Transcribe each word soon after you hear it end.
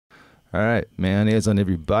All right, mayonnaise on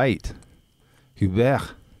every bite. Hubert.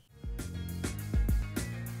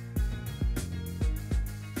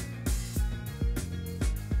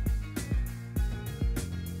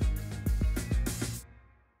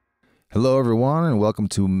 Hello, everyone, and welcome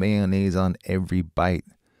to Mayonnaise on Every Bite,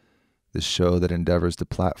 the show that endeavors to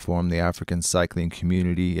platform the African cycling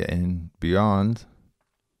community and beyond.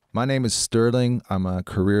 My name is Sterling. I'm a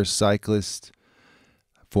career cyclist,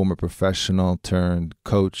 former professional turned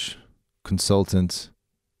coach, consultant,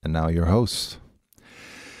 and now your host.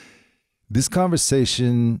 This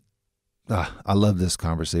conversation, I love this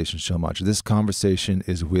conversation so much. This conversation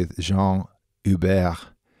is with Jean Hubert.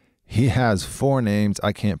 He has 4 names.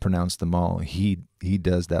 I can't pronounce them all. He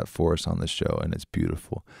does that for us on the show, and it's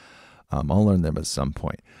beautiful. I'll learn them at some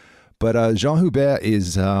point. But Jean Hubert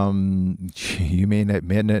is, you may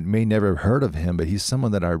never have heard of him, but he's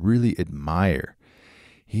someone that I really admire.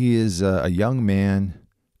 He is a young man,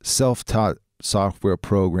 self-taught software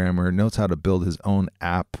programmer, knows how to build his own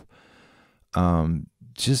app.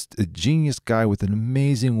 Just a genius guy with an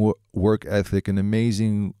amazing work ethic, an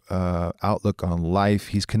amazing outlook on life.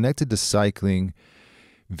 He's connected to cycling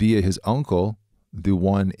via his uncle, the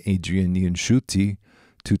one Adrian Niyonshuti,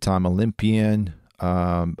 2-time Olympian,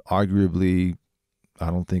 arguably, I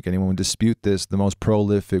don't think anyone would dispute this, the most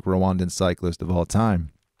prolific Rwandan cyclist of all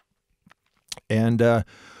time. And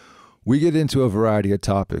we get into a variety of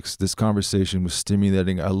topics. This conversation was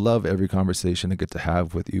stimulating. I love every conversation I get to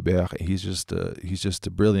have with Hubert. He's just a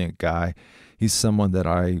brilliant guy. He's someone that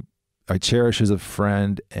I cherish as a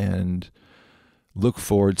friend and look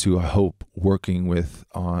forward to, I hope, working with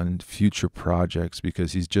on future projects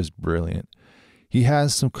because he's just brilliant. He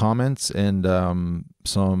has some comments and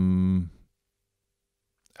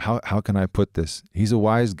how can I put this? He's a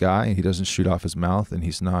wise guy. He doesn't shoot off his mouth, and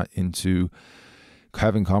he's not into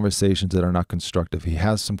having conversations that are not constructive. He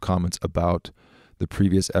has some comments about the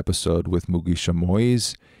previous episode with Mugisha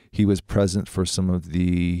Moise. He was present for some of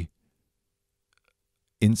the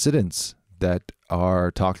incidents that are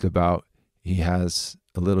talked about. He has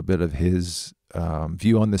a little bit of his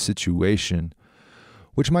view on the situation,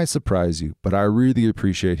 which might surprise you, but I really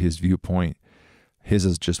appreciate his viewpoint. His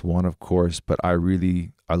is just one, of course, but I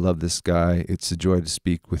love this guy. It's a joy to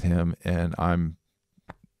speak with him, and I'm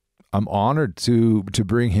honored to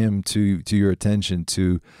bring him to your attention,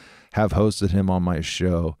 to have hosted him on my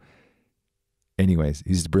show. Anyways,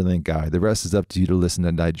 he's a brilliant guy. The rest is up to you to listen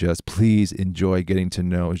and digest. Please enjoy getting to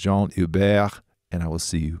know Jean Hubert, and I will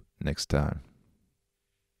see you next time.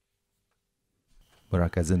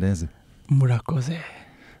 Murakoze.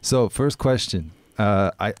 So, first question.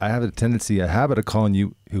 I have a habit of calling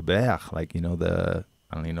you Hubert, like, I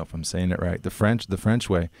don't even know if I'm saying it right. The French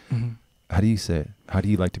way. Mm-hmm. How do you say it? How do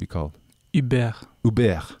you like to be called? Hubert.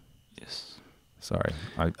 Hubert. Yes. Sorry,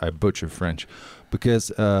 I butcher French.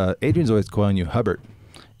 Because Adrian's always calling you Hubert.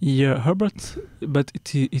 Yeah, Hubert, but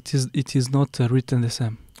it is not written the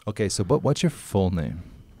same. Okay, so what's your full name?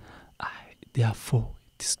 There are 4.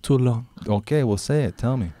 It is too long. Okay, well, say it.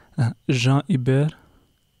 Tell me. Jean Hubert,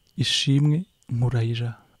 Ishimwe,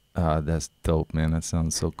 Nkurayija. That's dope, man. That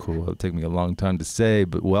sounds so cool. It'll take me a long time to say,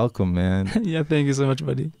 but welcome, man. Yeah, thank you so much,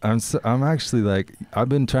 buddy. I'm actually I've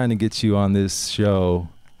been trying to get you on this show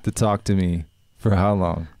to talk to me for how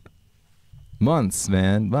long? Months,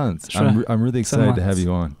 man, months. Sure. I'm really excited to have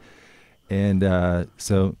you on. And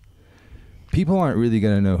so people aren't really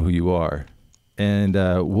going to know who you are. And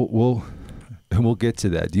we'll get to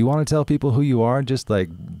that. Do you want to tell people who you are, just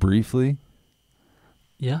briefly?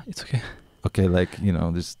 Yeah, it's okay. Okay,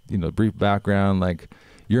 just, brief background,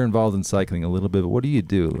 you're involved in cycling a little bit, but what do you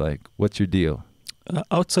do? What's your deal?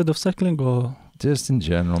 Outside of cycling or? Just in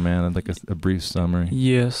general, man, a brief summary.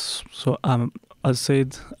 Yes, so I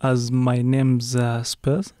said, as my name's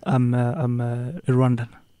spells, I'm a Rwandan.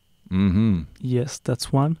 Mm-hmm. Yes,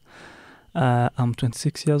 that's one. I'm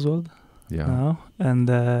 26 years old now,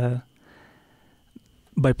 and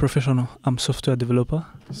by professional, I'm software developer.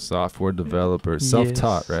 Software developer,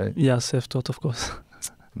 self-taught, yes. Right? Yeah, self-taught, of course.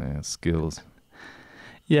 Man, skills.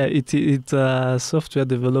 Yeah, software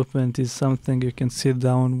development is something you can sit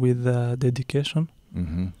down with dedication,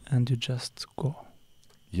 mm-hmm. and you just go.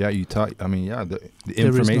 Yeah, you taught. The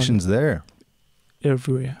information's there.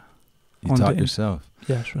 Everywhere. You taught yourself.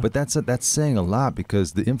 Yeah, sure. But that's saying a lot,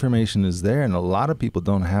 because the information is there, and a lot of people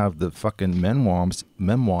don't have the fucking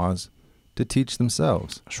memoirs to teach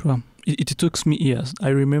themselves. Sure. It took me years. I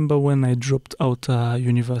remember when I dropped out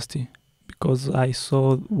university, because I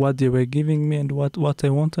saw what they were giving me and what I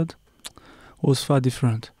wanted was far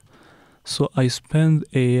different. So I spent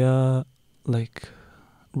a year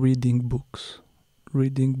reading books,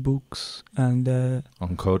 reading books and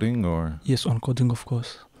on coding or yes, on coding, of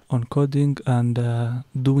course, on coding and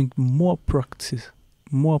doing more practice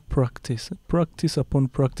upon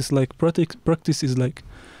practice. Like practice is like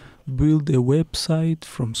build a website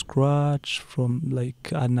from scratch, from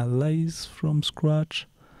like analyze from scratch.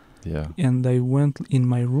 yeah. And I went in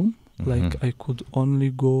my room, like I could only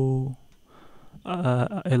go.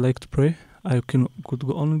 I like to pray.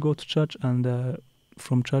 Only go to church and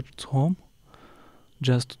from church to home,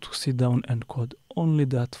 just to sit down and code. Only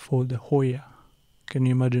that for the whole year. Can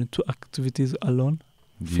you imagine 2 activities alone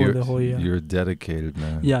for the whole year? You're dedicated,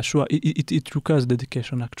 man. Yeah, sure. It requires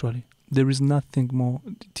dedication. Actually, there is nothing more.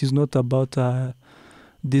 It is not about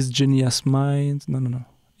this genius mind. No.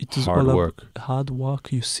 It is hard all work. Hard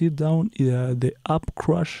work. You sit down. The app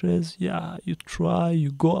crashes. Yeah, you try.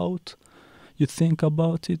 You go out. You think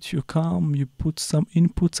about it, you come, you put some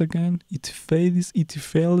inputs again, it fails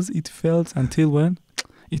until when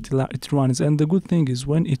it runs. And the good thing is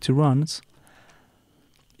when it runs,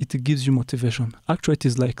 it gives you motivation. Actually, it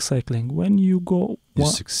is like cycling. When you go... You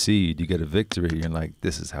succeed, you get a victory, you're like,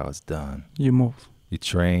 this is how it's done. You move. You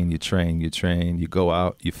train, you go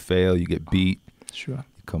out, you fail, you get beat. Sure.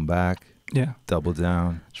 You come back. Yeah. Double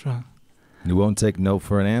down. Sure. You won't take no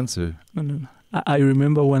for an answer. No. I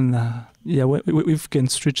remember when we can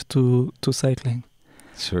switch to cycling.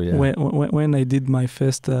 Sure, yeah. When I did my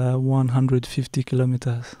first 150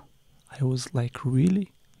 kilometers, I was like,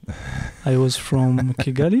 really? I was from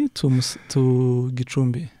Kigali to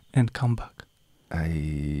Gicumbi and come back.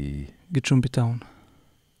 Gicumbi town.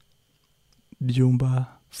 Byumba.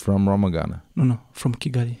 From Ramagana? No, from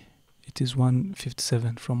Kigali. It is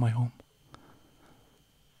 157 from my home.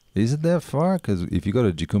 Is it that far? Because if you go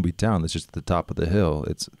to Gicumbi town, that's just at the top of the hill.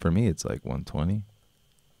 For me, it's like 120.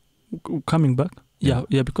 Coming back? Yeah,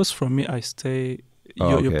 because from me, I stay...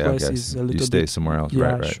 Your place is a little bit... You stay somewhere else,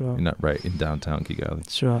 yeah, right? Sure. You're not right in downtown Kigali.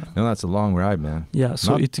 Sure. No, that's a long ride, man. Yeah,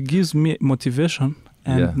 so it gives me motivation.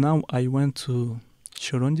 And now I went to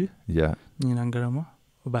Shyorongi. Yeah. In Ngarama,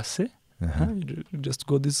 Basse. You just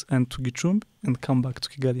go this and to Gicumbi and come back to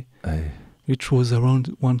Kigali. Which was around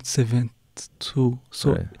 172.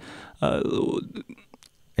 So, right.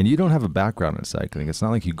 And you don't have a background in cycling. It's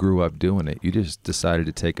not like you grew up doing it. You just decided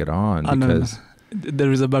to take it on because... No.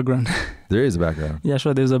 There is a background. There is a background. Yeah,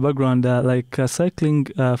 sure. There's a background. Cycling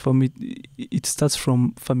for me, it starts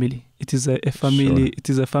from family. It is a family. Sure. It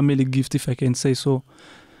is a family gift, if I can say so.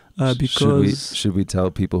 Because should we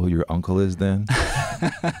tell people who your uncle is then?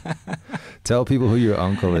 Tell people who your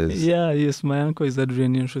uncle is. Yes, my uncle is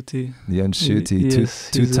Adrian Yanshuti. Yanshuti,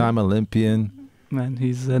 yes, two-time Olympian. Man,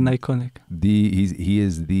 he's an iconic. He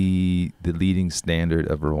is the leading standard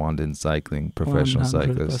of Rwandan cycling, professional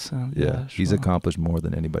cyclist. Yeah, sure. He's accomplished more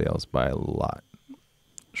than anybody else by a lot.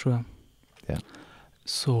 Sure. Yeah.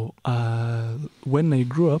 So when I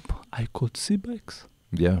grew up, I could see bikes.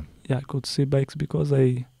 Yeah. Yeah, I could see bikes because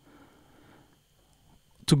to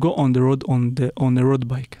go on the road on a road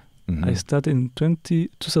bike. Mm-hmm. I started in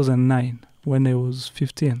 2009 when I was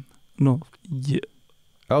 15. No, yeah.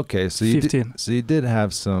 Okay, so you did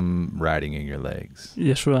have some riding in your legs.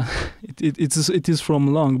 Yeah, sure. It is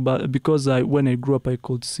from long, but because when I grew up, I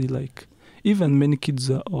could see like even many kids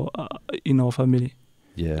in our family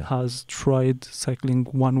has tried cycling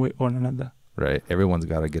one way or another. Right. Everyone's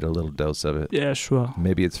got to get a little dose of it. Yeah, sure.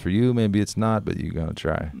 Maybe it's for you, maybe it's not, but you're going to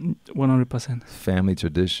try. 100%. Family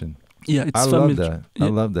tradition. Yeah, it's I family. Love that. I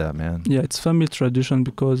love that, man. Yeah, it's family tradition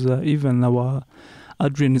because even our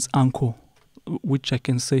Adrian's uncle, which I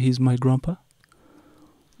can say he's my grandpa.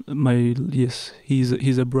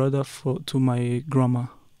 He's a brother to my grandma.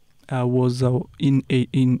 Was in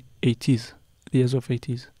 80s, the years of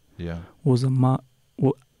 80s. Yeah. Was not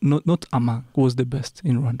among, was the best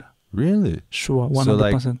in Rwanda. Really? Sure, 100%. So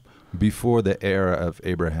like before the era of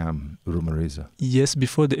Abraham Rumariza? Yes,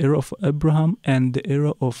 before the era of Abraham and the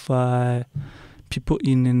era of people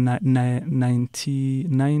in 90,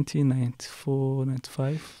 94,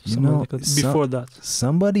 95, something like that. Before that.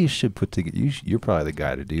 Somebody should put together, you're probably the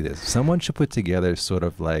guy to do this. Someone should put together sort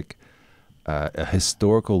of like a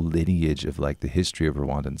historical lineage of like the history of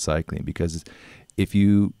Rwandan cycling, because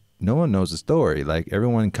no one knows the story. Like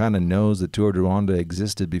everyone kind of knows that Tour de Rwanda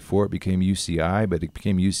existed before it became UCI, but it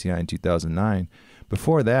became UCI in 2009.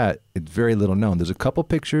 Before that, it's very little known. There's a couple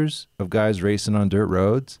pictures of guys racing on dirt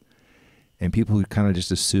roads, and people who kind of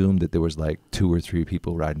just assumed that there was like 2 or 3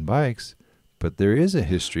 people riding bikes. But there is a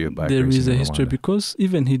history of bike racing. There is a history because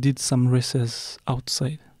even he did some races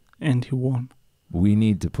outside and he won. We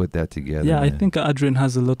need to put that together. Yeah, man. I think Adrian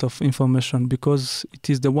has a lot of information because it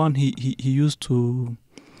is the one he used to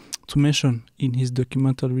mention in his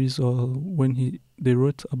documentaries or when he they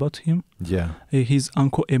wrote about him. Yeah. His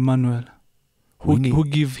uncle Emmanuel, who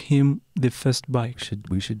give him the first bike.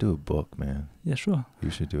 We should do a book, man. Yeah, sure.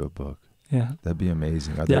 You should do a book. Yeah, that'd be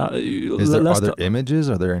amazing. Are there images?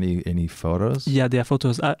 Are there any photos? Yeah, there are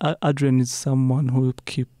photos. Adrian is someone who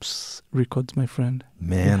keeps records, my friend.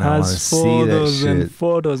 Man, I want to see that shit. And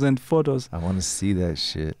photos. I want to see that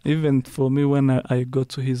shit. Even for me, when I go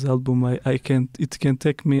to his album, it can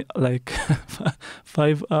take me like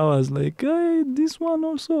 5 hours. Like, hey, this one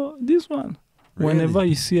also, this one. Really? Whenever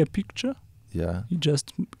you see a picture, yeah, you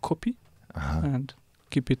just copy and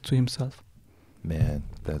keep it to himself. Man,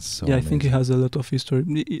 that's so amazing. I think he has a lot of history.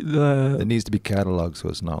 It needs to be cataloged so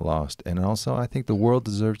it's not lost. And also, I think the world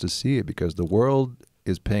deserves to see it because the world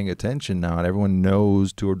is paying attention now and everyone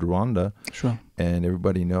knows Tour de Rwanda. Sure. And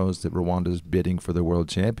everybody knows that Rwanda is bidding for the world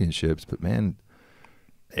championships. But man,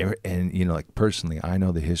 and you know, like personally, I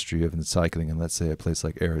know the history of cycling in, let's say, a place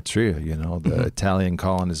like Eritrea. You know, the Italian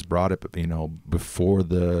colonists brought it, you know, before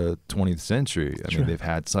the 20th century. I mean, they've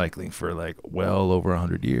had cycling for like well over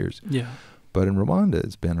 100 years. Yeah. But in Rwanda,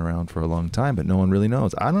 it's been around for a long time, but no one really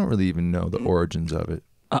knows. I don't really even know the origins of it.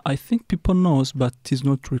 I think people knows, but it's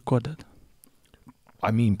not recorded.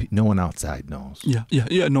 I mean, no one outside knows. Yeah,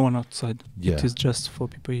 no one outside. Yeah. It is just for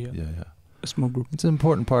people here. Yeah. A small group. It's an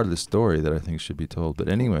important part of the story that I think should be told. But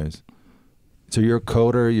anyways, so you're a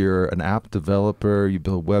coder, you're an app developer, you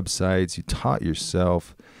build websites, you taught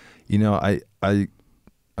yourself. You know, I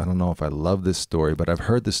don't know if I love this story, but I've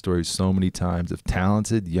heard this story so many times of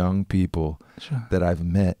talented young people that I've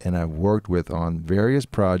met and I've worked with on various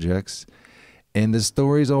projects. And the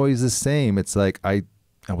story is always the same. It's like, I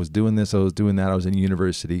was doing this, I was doing that. I was in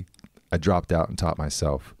university. I dropped out and taught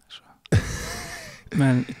myself.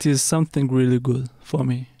 Man, it is something really good for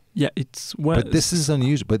me. Yeah, it's but this is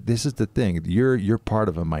unusual. But this is the thing. You're part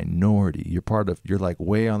of a minority. You're like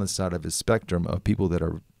way on the side of a spectrum of people that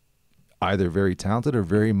are either very talented or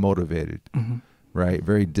very motivated, right?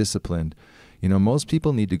 Very disciplined. You know, most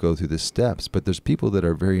people need to go through the steps, but there's people that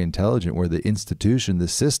are very intelligent where the institution, the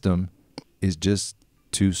system is just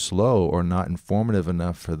too slow or not informative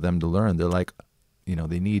enough for them to learn. They're like, you know,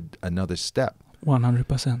 they need another step.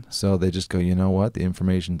 100%. So they just go, you know what? The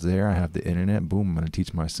information's there. I have the internet. Boom, I'm going to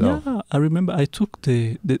teach myself. Yeah, I remember I took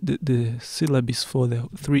the syllabus for the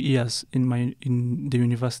 3 years in the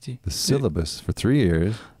university. The syllabus for 3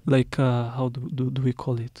 years? Like, how do we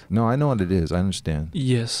call it? No, I know what it is. I understand.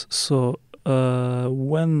 Yes. So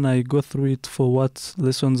when I go through it for what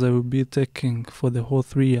lessons I will be taking for the whole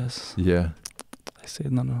 3 years. Yeah. I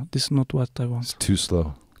said, no, this is not what I want. It's too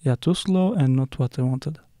slow. Yeah, too slow and not what I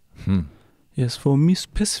wanted. Yes, for me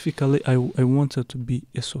specifically, I wanted to be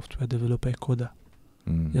a software developer, a coder.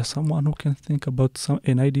 Yeah, someone who can think about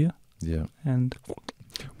an idea. Yeah. And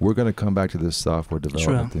we're going to come back to this software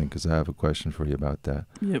development thing because I have a question for you about that.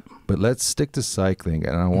 Yep. But let's stick to cycling,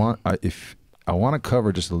 and I want to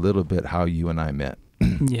cover just a little bit how you and I met.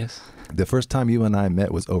 Yes. The first time you and I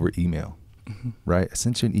met was over email, right? I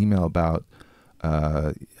sent you an email about.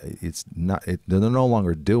 They're no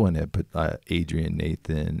longer doing it, but Adrian,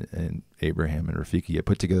 Nathan, and Abraham and Rafiki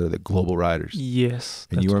put together the Global Riders. Yes.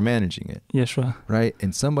 And you were managing it. Yeah, sure. Right?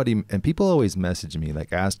 And people always message me,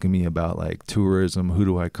 like asking me about like tourism, who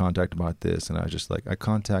do I contact about this? And I was just like,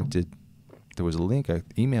 there was a link, I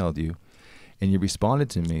emailed you, and you responded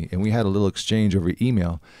to me, and we had a little exchange over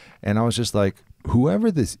email. And I was just like, whoever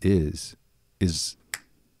this is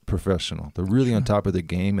professional. They're really on top of the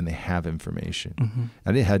game and they have information.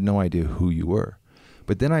 I had no idea who you were.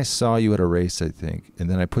 But then I saw you at a race, I think, and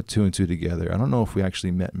then I put two and two together. I don't know if we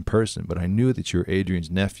actually met in person, but I knew that you were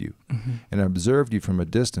Adrian's nephew. And I observed you from a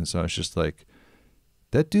distance. So I was just like,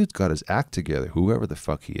 that dude's got his act together, whoever the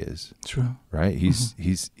fuck he is. True. Right? He's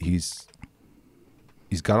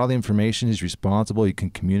got all the information. He's responsible. He can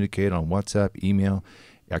communicate on WhatsApp, email.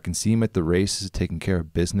 I can see him at the races taking care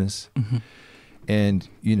of business. And,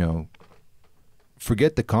 you know,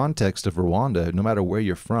 forget the context of Rwanda. No matter where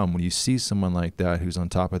you're from, when you see someone like that who's on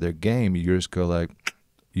top of their game, you just go like,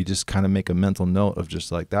 you just kind of make a mental note of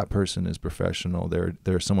just like, that person is professional.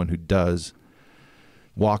 They're someone who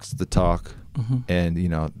walks the talk. And, you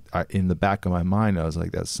know, in the back of my mind, I was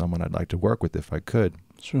like, that's someone I'd like to work with if I could.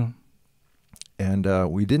 Sure. And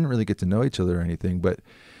we didn't really get to know each other or anything, but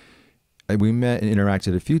we met and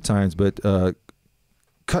interacted a few times, but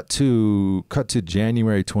Cut to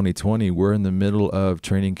January 2020. We're in the middle of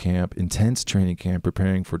training camp, intense training camp,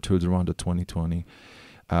 preparing for Tour de Rwanda 2020.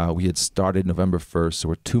 We had started November 1st, so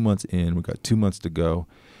we're 2 months in. We got 2 months to go.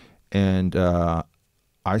 And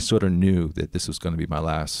I sort of knew that this was going to be my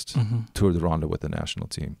last Tour de Rwanda with the national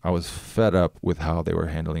team. I was fed up with how they were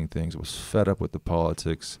handling things. I was fed up with the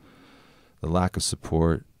politics. the lack of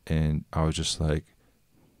support, and I was just like,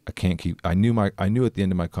 I can't keep. I knew at the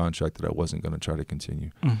end of my contract that I wasn't going to try to continue,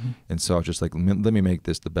 and so I was just like, let me make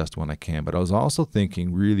this the best one I can. But I was also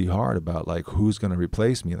thinking really hard about like who's going to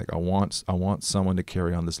replace me. Like I want someone to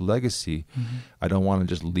carry on this legacy. I don't want to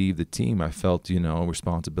just leave the team. I felt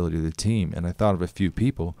responsibility of the team, and I thought of a few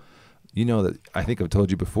people. That I think I've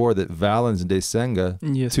told you before that Valens Ndesenga,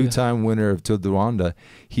 two-time winner of Tour de Rwanda,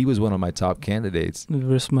 he was one of my top candidates.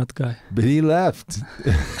 Very smart guy. But he left.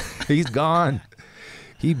 He's gone.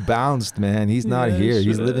 He bounced, man. He's not here. Sure.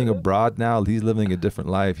 He's living abroad now. He's living a different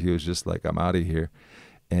life. He was just like, I'm out of here.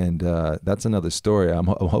 And that's another story. I'm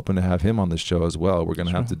hoping to have him on the show as well. We're going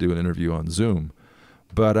to have to do an interview on Zoom.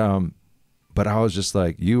 But I was just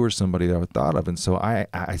like, you were somebody that I thought of. And so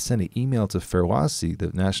I sent an email to Ferwasi,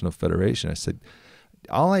 the National Federation. I said,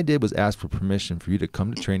 all I did was ask for permission for you to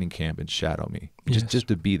come to training camp and shadow me. Just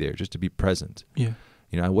to be there, just to be present. Yeah.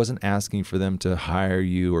 I wasn't asking for them to hire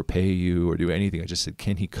you or pay you or do anything. I just said,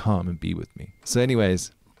 can he come and be with me? So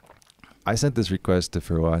anyways, I sent this request to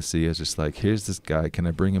Ferwasi. I was just like, here's this guy. Can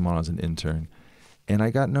I bring him on as an intern? And I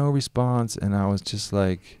got no response. And I was just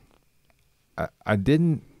like, I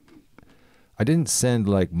didn't send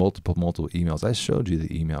like multiple emails. I showed you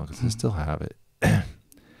the email because I still have it.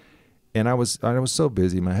 And I was so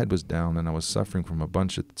busy. My head was down and I was suffering from a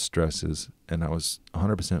bunch of stresses and I was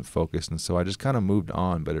 100% focused. And so I just kind of moved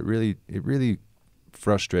on. But it really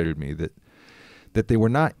frustrated me that they were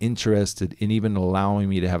not interested in even allowing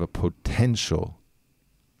me to have a potential,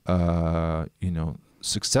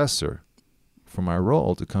 successor for my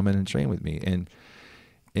role to come in and train with me. And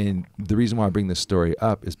the reason why I bring this story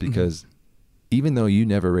up is because even though you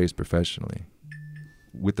never raced professionally,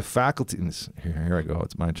 with the faculty, here I go,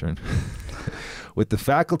 it's my turn. With the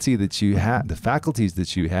faculty that you have, the faculties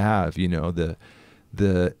that you have, the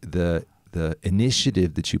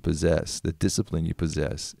initiative that you possess, the discipline you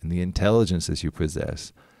possess, and the intelligence that you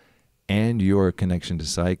possess, and your connection to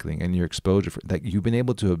cycling and your exposure that you've been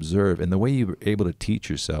able to observe, and the way you were able to teach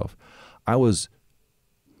yourself, I was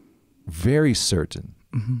very certain,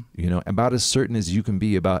 about as certain as you can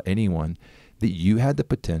be about anyone, that you had the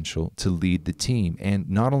potential to lead the team, and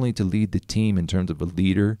not only to lead the team in terms of a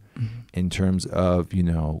leader, in terms of,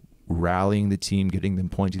 rallying the team, getting them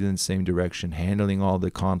pointed in the same direction, handling all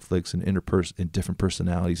the conflicts and and different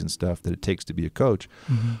personalities and stuff that it takes to be a coach.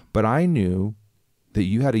 But I knew that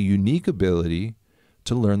you had a unique ability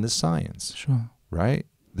to learn the science. Sure. Right?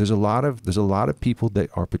 There's a lot of people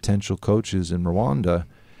that are potential coaches in Rwanda,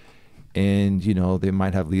 and they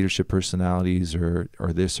might have leadership personalities or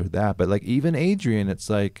this or that, but like even Adrian, it's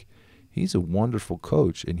like he's a wonderful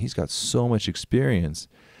coach and he's got so much experience,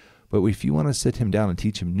 but if you want to sit him down and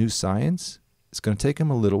teach him new science, it's going to take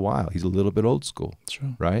him a little while. He's a little bit old school.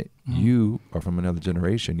 Sure. Right? You are from another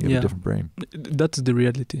generation. You have a different brain. That's the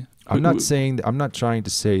reality. I'm not trying to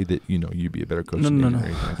say that you'd be a better coach than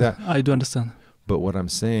anything like that. I do understand. But what I'm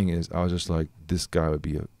saying is, I was just like, this guy would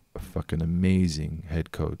be a fucking amazing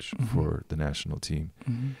head coach for the national team.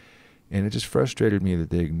 And it just frustrated me that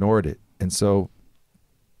they ignored it. And so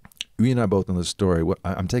you and I both know the story.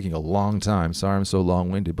 I'm taking a long time. Sorry I'm so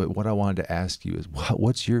long-winded. But what I wanted to ask you is,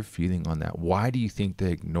 what's your feeling on that? Why do you think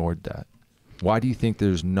they ignored that? Why do you think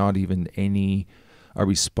there's not even a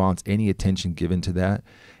response, any attention given to that?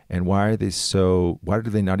 And why do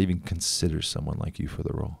they not even consider someone like you for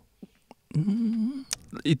the role?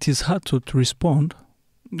 It is hard to respond.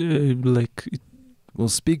 Well,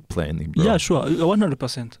 speak plainly, bro. Yeah, sure,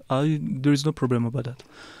 100%. There is no problem about that.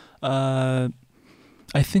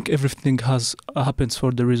 I think everything happens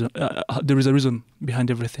for the reason. There is a reason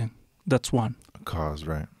behind everything. That's one. A cause,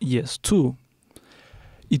 right? Yes. Two,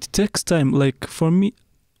 it takes time. Like for me,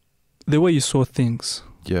 the way you saw things,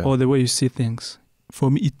 or the way you see things, for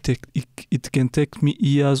me, it can take me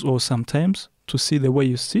years or sometimes to see the way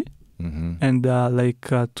you see. And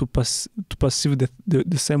to perceive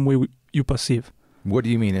the same way you perceive. What do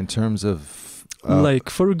you mean in terms of? Like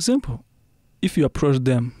for example, if you approach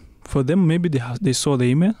them, for them maybe they saw the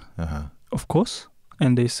email, of course,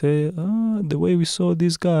 and they say, the way we saw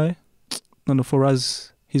this guy, no, for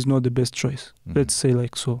us he's not the best choice. Let's say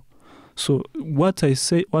like so. So what I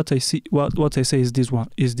say is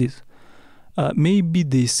this. Maybe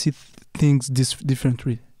they see things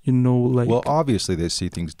differently. Well, obviously they see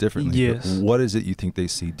things differently. Yes. But what is it you think they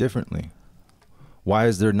see differently? Why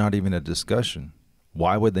is there not even a discussion?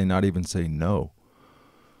 Why would they not even say no?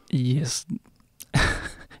 Yes.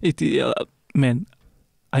 Man,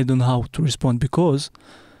 I don't know how to respond because,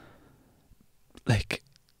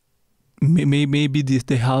 maybe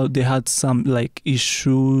they had some like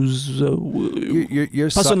issues You're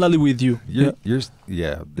personally with you.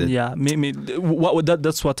 Maybe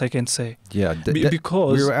That's what I can say. Yeah,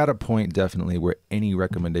 because we were at a point definitely where any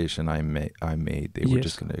recommendation I made, they were Yes.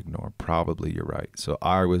 just going to ignore. Probably you're right. So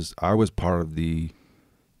I was part of the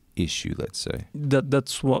issue, let's say.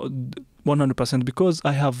 That's what 100%, because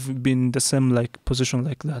I have been in the same like position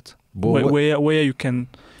like that, Well, where you can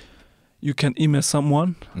email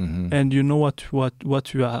someone Mhm. and you know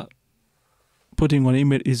what you are putting on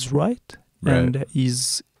email is right, Right. and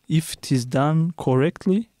is if it is done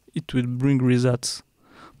correctly, it will bring results,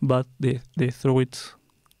 but they throw it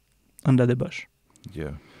under the bush.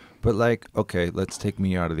 Yeah. But like, okay, let's take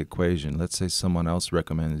me out of the equation. Let's say someone else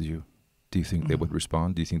recommended you. Do you think they would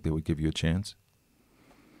respond? Do you think they would give you a chance?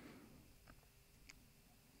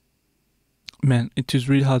 Man, it is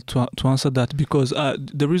really hard to answer that, because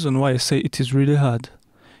the reason why I say it is really hard,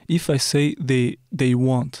 if I say they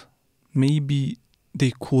want, maybe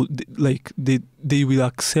they could, like they will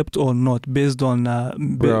accept or not based on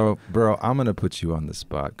Bro, I'm going to put you on the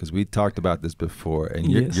spot because we talked about this before, and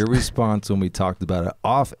Yes. your response when we talked about it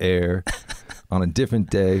off air on a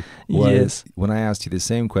different day was Yes. when I asked you the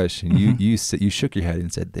same question, you shook your head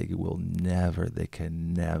and said they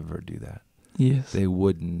can never do that. Yes. They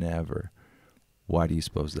would never. Why do you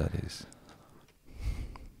suppose that is?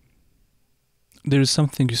 There is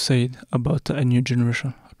something you said about a new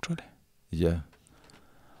generation, actually. Yeah.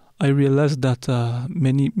 I realized that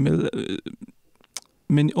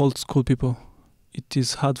many old school people, it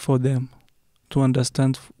is hard for them to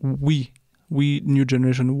understand we new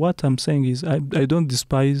generation. What I'm saying is I don't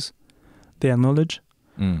despise their knowledge,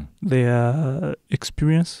 their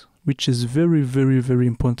experience, which is very, very, very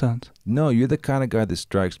important. No, you're the kind of guy that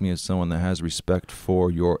strikes me as someone that has respect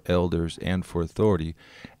for your elders and for authority,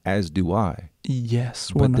 as do I.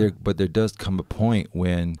 Yes. But there does come a point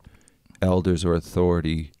when elders or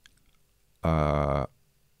authority,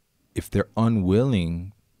 if they're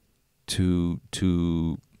unwilling to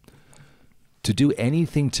do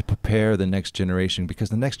anything to prepare the next generation, because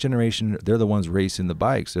the next generation, they're the ones racing the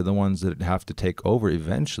bikes. They're the ones that have to take over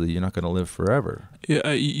eventually. You're not going to live forever.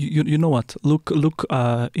 Yeah, you know what? Look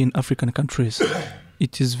in African countries,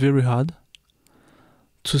 it is very hard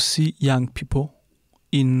to see young people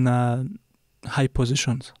in high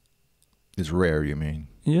positions. It's rare, you mean?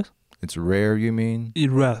 Yes. It's rare, you mean?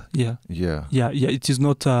 Rare, yeah. Yeah. Yeah. It is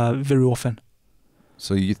not very often.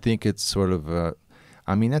 So you think it's sort of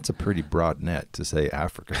I mean, that's a pretty broad net to say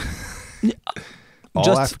Africa. Yeah, All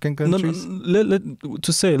just- African No, countries?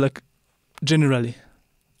 to say like generally,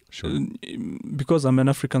 Sure. because I'm an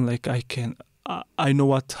African, like I know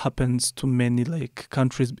what happens to many like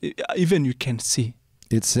countries. Even you can see.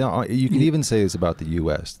 It's you can even say this about the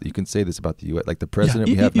U.S. You can say this about the U.S. Like the president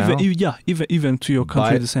we have now. Even to your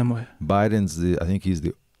country the same way. Biden's I think he's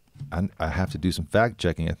the. I have to do some fact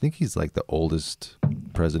checking. I think he's like the oldest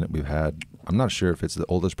president we've had. I'm not sure if it's the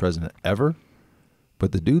oldest president ever,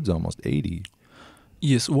 but the dude's almost 80.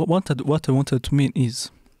 Yes. What I wanted to mean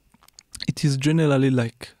is, it is generally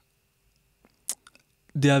like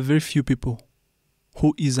there are very few people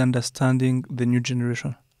who is understanding the new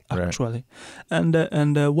generation. Actually, right.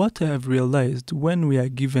 And what I have realized, when we are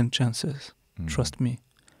given chances, trust me,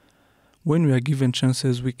 when we are given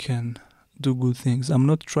chances, we can do good things. I'm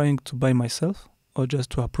not trying to buy myself or just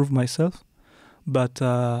to approve myself, but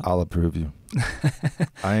I'll approve you.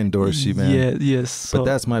 I endorse you, man. Yeah, yes. But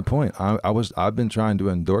that's my point. I've been trying to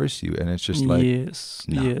endorse you, and it's just like yes,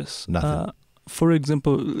 nothing. For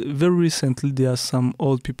example, very recently there are some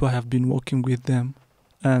old people I have been working with them,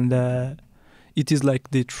 and it is like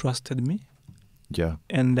they trusted me. Yeah.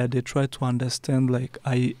 And they try to understand, like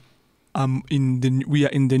we are in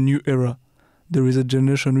the new era. There is a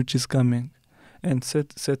generation which is coming, and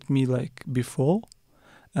set me like before,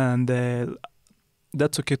 and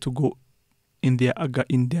that's okay to go in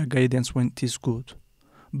their guidance when it is good,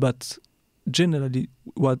 but generally,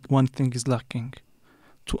 one thing is lacking,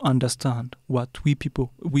 to understand what we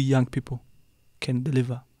young people can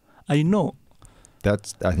deliver. I know.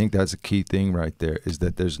 I think that's a key thing right there, is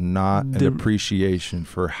that there's not an appreciation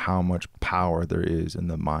for how much power there is in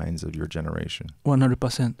the minds of your generation.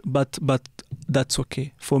 100%. But that's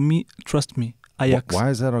okay. For me, trust me. Why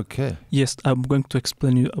is that okay? Yes, I'm going to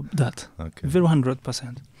explain you that. Okay. Very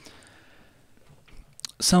 100%.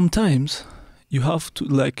 Sometimes you have to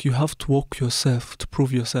work yourself to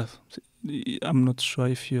prove yourself. I'm not sure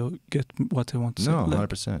if you get what I want to say. No,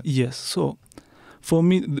 100%. Yes. So, for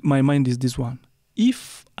me, my mind is this one.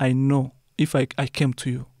 If I came to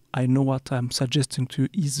you, I know what I'm suggesting to you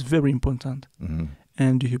is very important, Mm-hmm.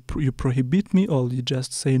 and you prohibit me, or you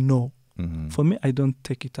just say no, For me, I don't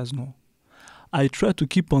take it as no. I try to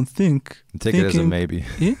keep on thinking. It as a maybe.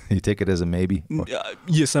 Eh? You take it as a maybe?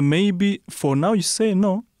 Yes, a maybe. For now, you say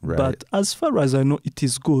no. Right. But as far as I know it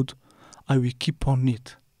is good, I will keep on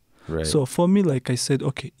it. Right. So for me, like I said,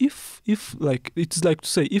 okay, if like, it's like to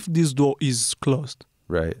say, if this door is closed,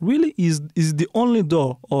 right, really is the only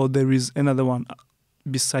door, or there is another one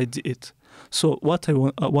beside it. So what I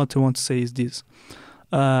want to say is this: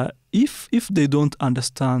 if they don't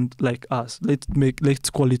understand like us, let's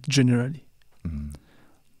call it generally.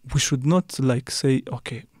 We should not like say,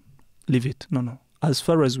 okay, leave it. No. As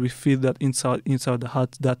far as we feel that inside the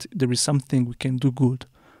heart that there is something we can do good,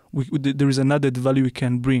 there is an added value we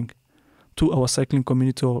can bring to our cycling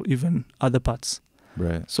community or even other parts.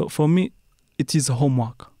 Right. So for me, it is a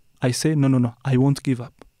homework. I say no. I won't give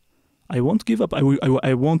up. I won't give up.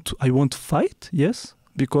 I won't fight. Yes,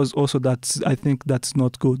 because also I think that's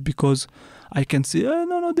not good, because I can say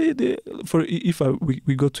no.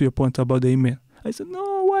 We go to your point about the email. I said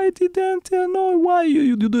no. Why didn't no? Why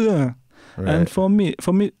you do that? Right. And for me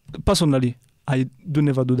personally, I do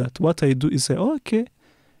never do that. What I do is say, okay,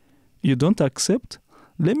 you don't accept.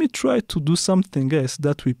 Let me try to do something else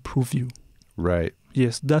that will prove you. Right.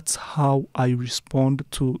 Yes, that's how I respond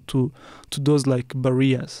to those like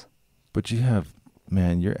barriers. But you have,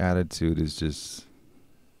 man, your attitude is just,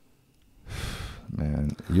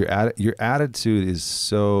 man, your attitude is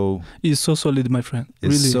so... It's so solid, my friend.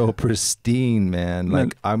 It's really. so pristine, man.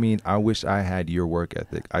 Like, I mean, I wish I had your work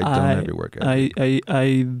ethic. I don't have your work ethic.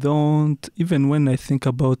 I don't, even when I think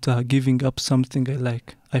about giving up something I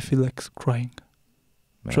like, I feel like crying.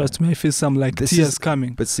 Man. Trust me, I feel some like tears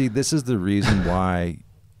coming. But see, this is the reason why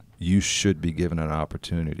you should be given an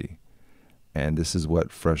opportunity. And this is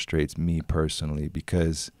what frustrates me personally,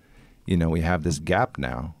 because, you know, we have this gap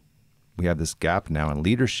now. We have this gap now in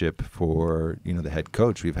leadership for, you know, the head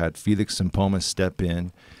coach. We've had Felix Simpoma step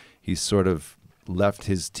in. He's sort of left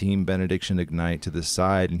his team, Benediction Ignite, to the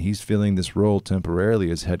side, and he's filling this role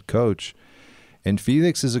temporarily as head coach. And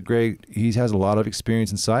Felix is he has a lot of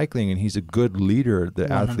experience in cycling, and he's a good leader. The 100%.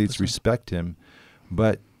 Athletes respect him.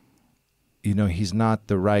 But, you know, he's not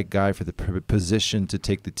the right guy for the position to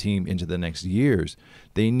take the team into the next years.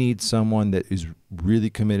 They need someone that is really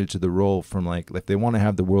committed to the role from, like, if they want to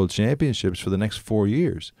have the world championships for the next 4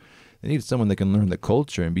 years, they need someone that can learn the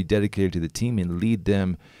culture and be dedicated to the team and lead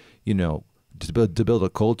them, you know, to build a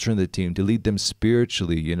culture in the team, to lead them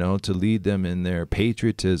spiritually, you know, to lead them in their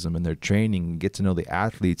patriotism and their training, and get to know the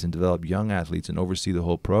athletes and develop young athletes and oversee the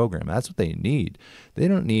whole program. That's what they need. They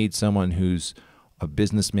don't need someone who's a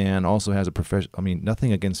businessman, also has a profession. I mean,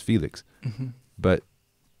 nothing against Felix, but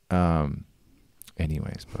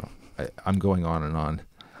anyways, bro, I'm going on and on.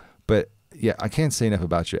 But yeah, I can't say enough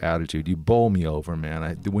about your attitude. You bowl me over,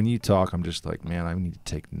 man. When you talk, I'm just like, man, I need to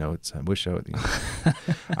take notes. I wish I would. You know.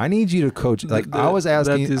 I need you to coach. Like I was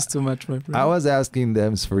asking, that is too much, my friend. I was asking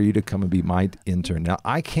them for you to come and be my intern. Now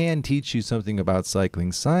I can teach you something about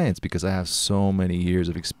cycling science because I have so many years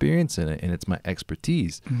of experience in it, and it's my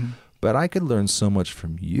expertise. But I could learn so much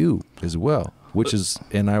from you as well, which is,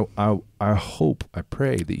 and I hope, I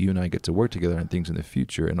pray that you and I get to work together on things in the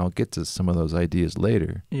future, and I'll get to some of those ideas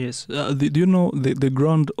later. Yes. Do you know the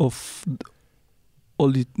ground of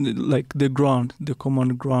all the, like the ground, the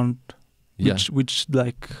common ground, which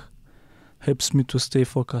like helps me to stay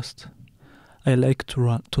focused? I like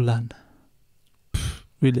to learn.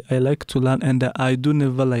 Really, I like to learn, and I do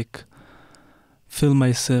never like feel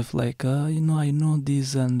myself like, you know, I know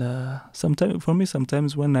this, and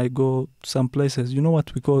sometimes when I go some places, you know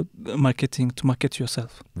what we call marketing, to market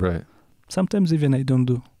yourself. Right. Sometimes even I don't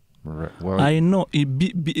do. Right. Well, I know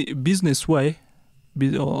business way.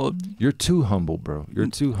 You're too humble, bro. You're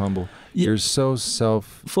too humble. Yeah. You're so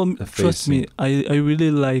self-effacing. Trust me, I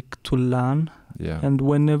really like to learn. Yeah. And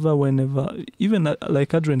whenever, even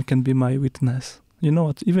like Adrian can be my witness. You know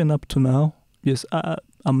what? Even up to now, yes,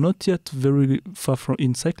 I'm not yet very far from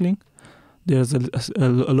in cycling. There's a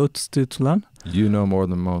lot still to learn. You know more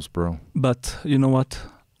than most, bro. But you know what?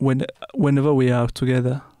 Whenever we are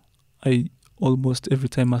together, I almost every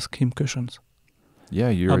time ask him questions. Yeah,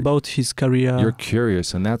 about his career. You're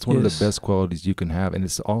curious, and that's one of the best qualities you can have, and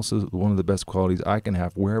it's also one of the best qualities I can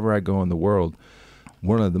have wherever I go in the world.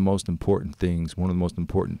 One of the most important things, one of the most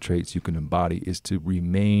important traits you can embody is to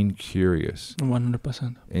remain curious.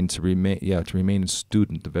 100%. And to remain a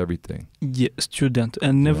student of everything. Yeah, student,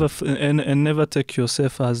 and never and never take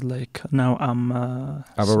yourself as like, now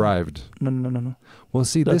I've arrived. No. Well,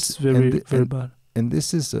 see, that's very bad. And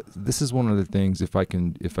this is one of the things, if I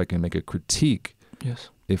can make a critique. Yes.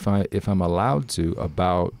 If I'm allowed to,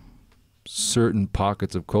 about certain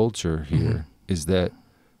pockets of culture here, is that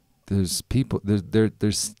there's people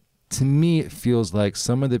there's to me it feels like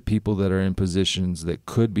some of the people that are in positions that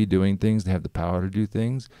could be doing things, they have the power to do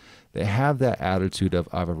things, they have that attitude of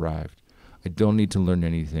I've arrived. I don't need to learn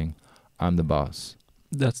anything. I'm the boss.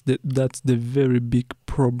 That's the very big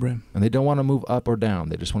problem. And they don't want to move up or down.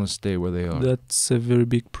 They just want to stay where they are. That's a very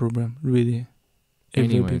big problem, really. A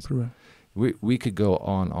very big problem. We could go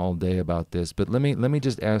on all day about this, but let me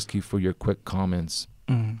just ask you for your quick comments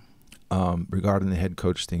regarding the head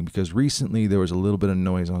coach thing, because recently there was a little bit of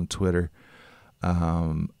noise on Twitter.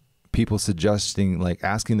 People suggesting, like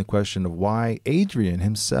asking the question of why Adrian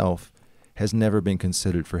himself has never been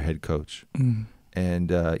considered for head coach.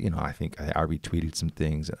 And I think I retweeted some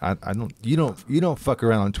things. You don't fuck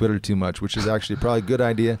around on Twitter too much, which is actually probably a good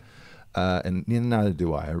idea. And neither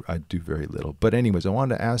do I. I do very little. But anyways, I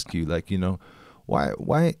wanted to ask you,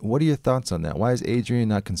 why? What are your thoughts on that? Why is Adrian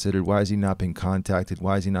not considered? Why has he not been contacted?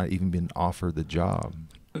 Why has he not even been offered the job?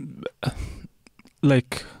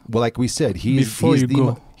 Like we said,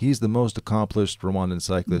 he's the most accomplished Rwandan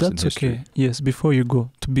cyclist in history. That's okay. Yes, before you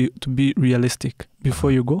go, to be realistic,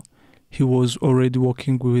 before you go, he was already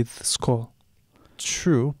working with Skol.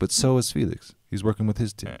 True, but so is Felix. He's working with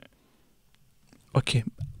his team. Okay.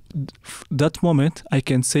 That moment, I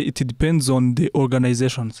can say it depends on the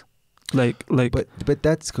organizations. But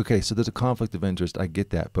that's okay. So there's a conflict of interest. I get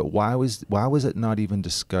that. But why was it not even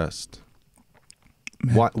discussed?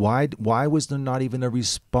 Why was there not even a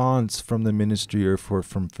response from the ministry or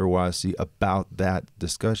from Wasi about that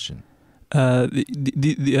discussion?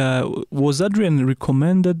 Was Adrian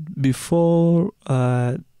recommended before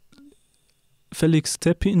Felix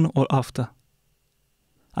step in or after?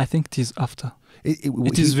 I think it is after.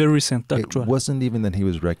 It is very recent, actually. It wasn't even that he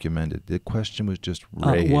was recommended. The question was just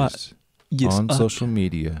raised on social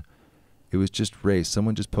media. It was just raised.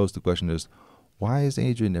 Someone just posted the question as, why has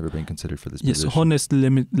Adrian never been considered for this position? Yes,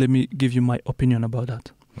 honestly, let me give you my opinion about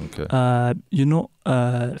that. Okay.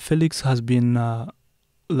 Felix has been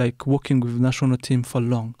working with national team for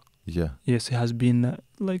long. Yeah. Yes, he has been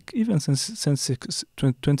even since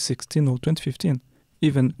 2016 or 2015.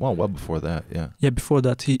 Even well before that, yeah. Yeah, before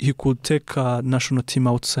that, he could take national team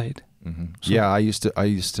outside. Mm-hmm. So I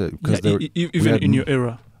used to because even in your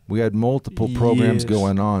era. We had multiple programs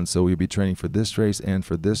going on, so we'd be training for this race and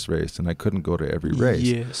for this race, and I couldn't go to every race.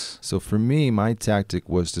 Yes. So for me, my tactic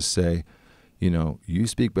was to say, you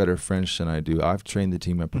speak better French than I do. I've trained the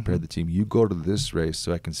team, I've prepared the team. You go to this race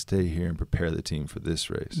so I can stay here and prepare the team for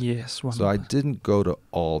this race. Yes. So I didn't go to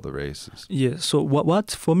all the races. Yes. So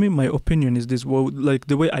what for me, my opinion is this. Well,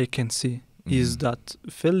 the way I can see is that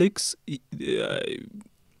Felix, he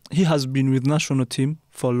has been with national team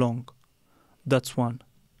for long. That's one,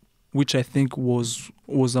 which I think was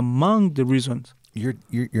among the reasons. I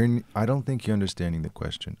don't think you're understanding the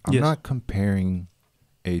question. I'm not comparing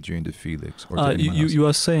Adrian to Felix or to anyone else. You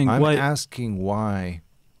are saying I'm why asking why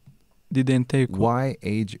didn't take why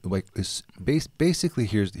Adrian basically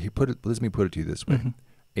let me put it to you this way.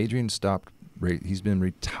 Adrian stopped he's been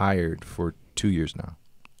retired for 2 years now.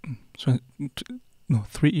 So,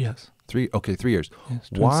 3 years. 3 years.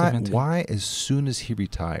 Yes, why as soon as he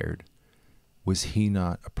retired was he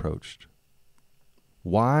not approached?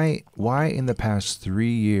 Why in the past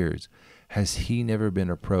 3 years has he never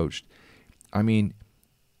been approached? I mean,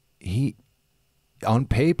 on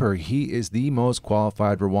paper, he is the most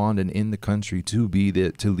qualified Rwandan in the country to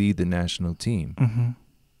lead the national team.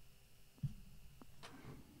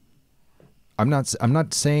 I'm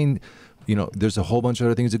not saying, there's a whole bunch of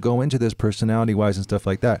other things that go into this personality-wise and stuff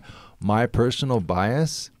like that. My personal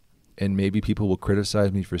bias, and maybe people will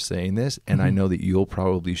criticize me for saying this, and I know that you'll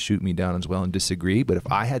probably shoot me down as well and disagree, but if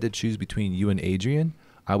I had to choose between you and Adrian,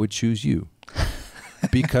 I would choose you.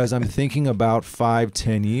 Because I'm thinking about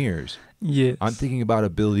 5-10 years. Yes. I'm thinking about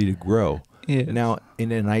ability to grow. Yes. Now,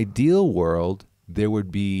 in an ideal world, there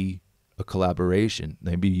would be a collaboration.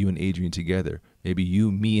 Maybe you and Adrian together. Maybe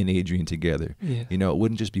you, me, and Adrian together. Yes. It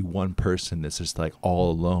wouldn't just be one person that's just all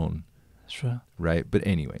alone. Sure. Right? But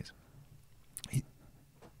anyways,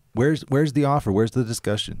 where's the offer? Where's the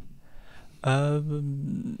discussion?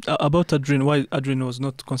 About Adrian, why Adrian was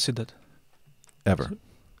not considered? Ever.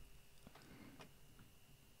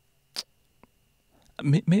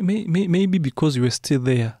 Maybe because you were still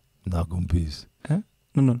there. Not gonna be. Huh?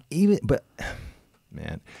 No. Even, but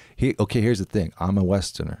man, here's the thing. I'm a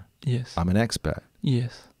Westerner. Yes. I'm an expat.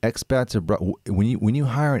 Yes. Expats are when you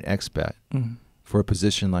hire an expat for a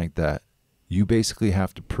position like that, you basically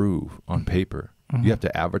have to prove on paper. You have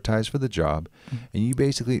to advertise for the job, and you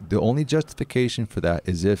basically the only justification for that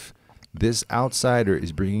is if this outsider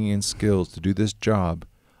is bringing in skills to do this job.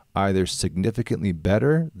 either significantly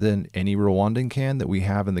better than any Rwandan can that we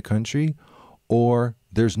have in the country, or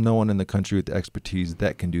there's no one in the country with the expertise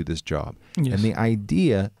that can do this job. Yes. And the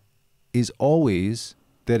idea is always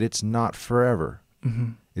that it's not forever.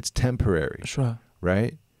 It's temporary. Sure.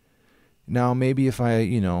 Right? Now, maybe if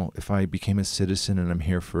I became a citizen and I'm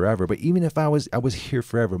here forever, but even if I was here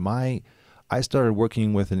forever, I started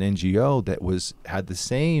working with an NGO that had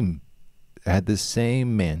the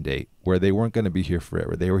same mandate, where they weren't going to be here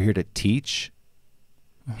forever. They were here to teach,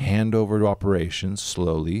 hand over to operations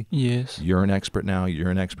slowly. Yes. You're an expert now.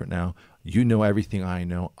 You're an expert now. You know everything I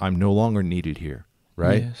know. I'm no longer needed here,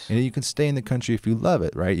 right? Yes. And you can stay in the country if you love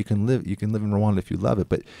it, right? You can live in Rwanda if you love it.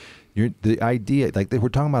 But the idea, like we're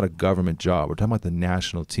talking about a government job. We're talking about the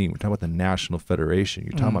national team. We're talking about the national federation.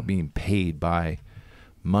 You're talking about being paid by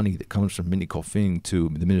money that comes from Minnie Kofing to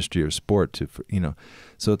the Ministry of Sport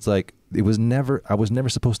So it's like I was never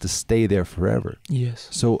supposed to stay there forever. Yes.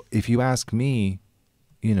 So if you ask me,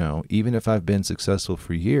 even if I've been successful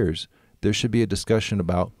for years, there should be a discussion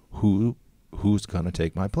about who's going to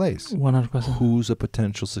take my place. 100%. Who's a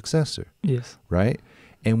potential successor? Yes. Right?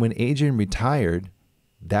 And when Adrian retired,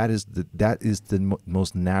 that is the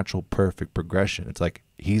most natural, perfect progression. It's like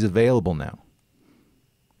he's available now.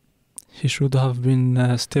 He should have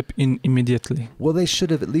been step in immediately. Well, they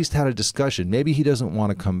should have at least had a discussion. Maybe he doesn't want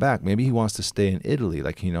to come back. Maybe he wants to stay in Italy.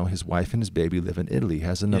 Like, his wife and his baby live in Italy. He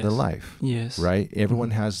has another life. Yes. Right?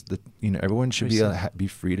 Everyone has everyone should be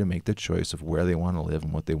free to make the choice of where they want to live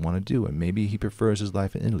and what they want to do. And maybe he prefers his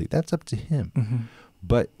life in Italy. That's up to him.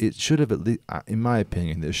 But it should have at least, in my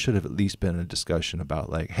opinion, there should have at least been a discussion about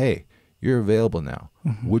like, hey, you're available now.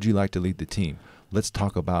 Would you like to lead the team? Let's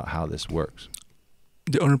talk about how this works.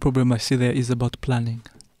 The only problem I see there is about planning.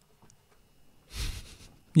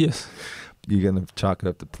 Yes. You're going to chalk it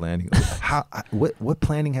up to planning. What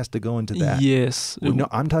planning has to go into that? Yes. Well, no,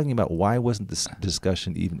 I'm talking about why wasn't this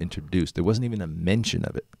discussion even introduced? There wasn't even a mention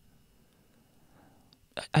of it.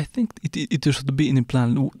 I think it should be in a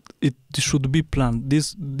plan. It should be planned.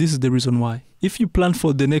 This is the reason why. If you plan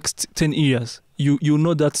for the next 10 years, you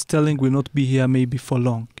know that Sterling will not be here maybe for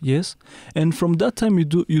long. Yes, and from that time you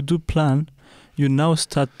do plan. You now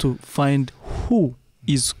start to find who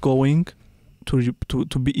is going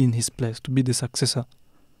to be in his place, to be the successor.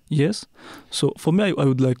 Yes. So for me, I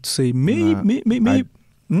would like to say maybe.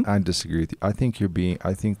 I disagree with you. I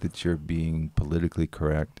think that you're being politically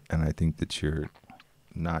correct, and I think that you're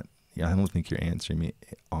not. I don't think you're answering me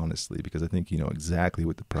honestly, because I think you know exactly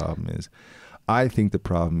what the problem is. I think the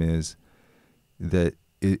problem is that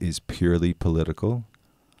it is purely political,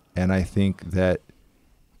 and I think that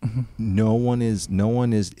no one is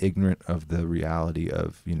ignorant of the reality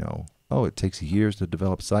of, oh, it takes years to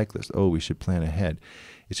develop cyclists. Oh, we should plan ahead.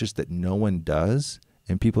 It's just that no one does,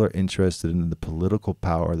 and people are interested in the political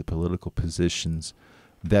power, the political positions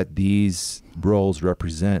that these roles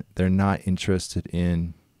represent. They're not interested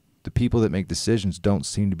in the people that make decisions. Don't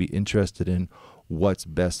seem to be interested in what's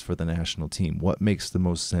best for the national team, what makes the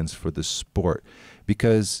most sense for the sport.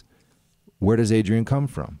 Because where does Adrian come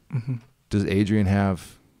from? Does Adrian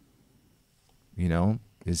have,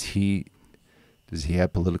 does he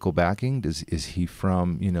have political backing? Is he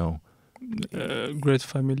from, great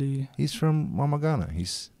family? He's from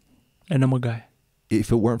Ramagana. And I'm a guy.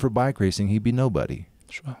 If it weren't for bike racing, he'd be nobody.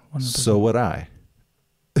 Sure. 100%. So would I.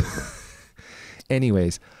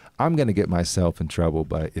 Anyways, I'm gonna get myself in trouble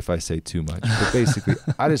if I say too much. But basically,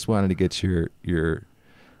 I just wanted to get your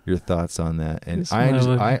thoughts on that, and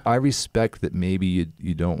I respect that maybe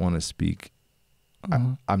you don't want to speak.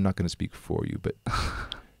 I'm not going to speak for you, but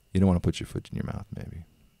you don't want to put your foot in your mouth, maybe.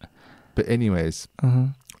 But anyways,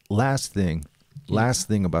 last thing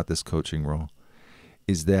about this coaching role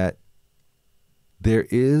is that there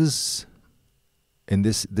is, and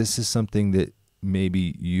this is something that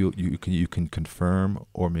maybe you can confirm,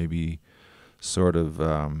 or maybe sort of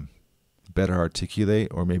better articulate,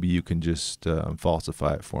 or maybe you can just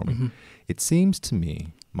falsify it for me. It seems to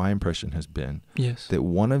me, my impression has been that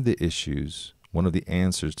one of the issues, one of the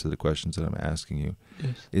answers to the questions that I'm asking you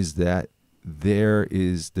is that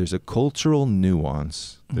there's a cultural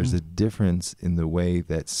nuance. There's a difference in the way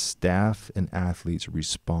that staff and athletes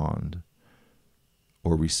respond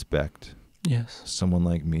or respect someone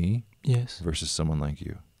like me versus someone like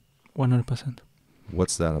you. 100%.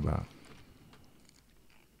 What's that about?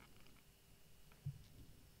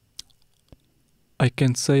 I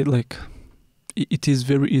can say like it is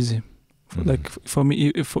very easy. Like for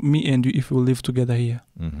me and you, if we live together here.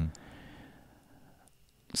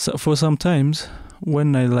 So for sometimes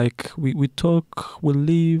when we talk, we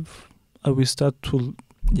leave, we start to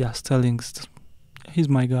Sterling, he's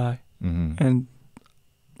my guy, and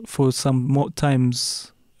for some more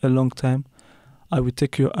times, a long time, I will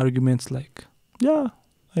take your arguments like, yeah,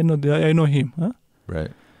 I know him, huh?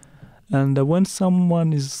 Right. And when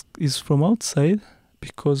someone is from outside,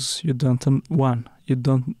 because you do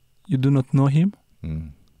not know him,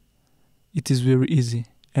 it is very easy,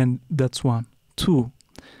 and that's one. Two.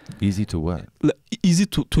 Easy to what? Easy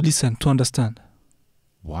to listen, to understand.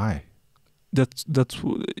 Why? That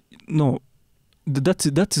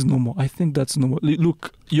is normal. I think that's normal.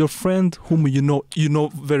 Look, your friend whom you know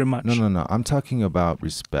very much. No. I'm talking about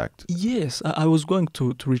respect. Yes, I was going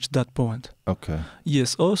to reach that point. Okay.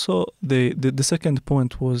 Yes. Also, the second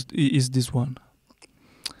point is this one.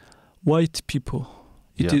 White people.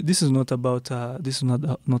 This is not about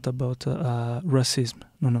racism.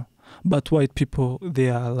 No. But white people, they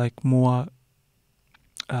are like more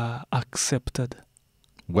accepted.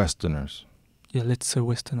 Westerners. Yeah, let's say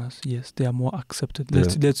Westerners. Yes, they are more accepted.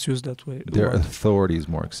 Let's use that way. Their authority is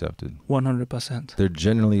more accepted. 100%. They're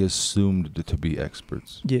generally assumed to be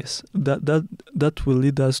experts. Yes, that will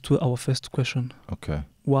lead us to our first question. Okay.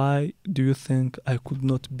 Why do you think I could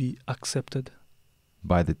not be accepted?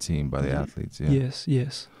 By the team, by the athletes, yeah.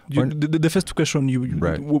 Yes. The first question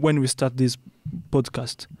right. When we start this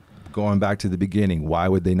podcast. Going back to the beginning, why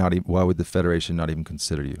would the federation not even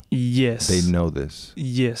consider you? Yes. They know this.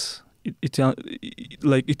 Yes.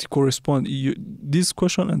 It corresponds. This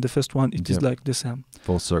question and the first one, it is like the same.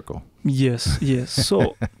 Full circle. Yes.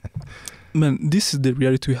 So, man, this is the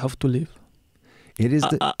reality we have to live. It is.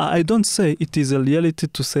 I don't say it is a reality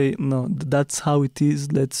to say no. That's how it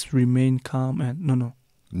is. Let's remain calm and no.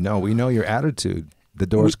 No, we know your attitude. The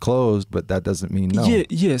door's closed, but that doesn't mean no. Yeah.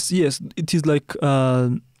 Yes. It is like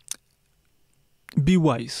be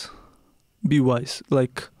wise. Be wise.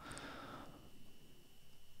 Like.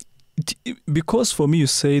 Because for me you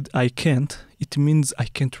said I can't, it means I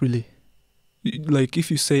can't really. Like if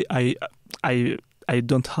you say I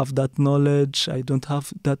don't have that knowledge, I don't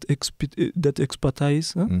have that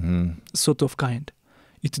expertise, sort of kind.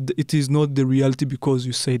 It is not the reality because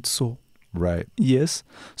you said so. Right. Yes.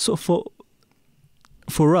 So for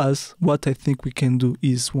us, what I think we can do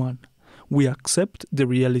is one, we accept the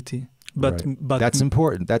reality. But that's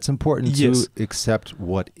important. That's important to accept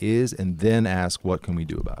what is and then ask what can we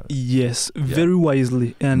do about it. Yes, very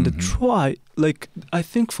wisely and try. Like I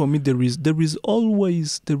think for me there is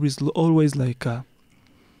always a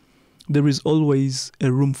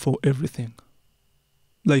room for everything.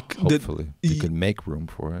 Like hopefully you can make room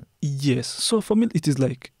for it. Yes. So for me it is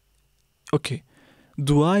like, okay,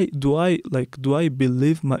 do I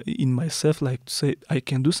believe in myself, like to say I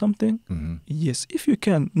can do something? Yes. If you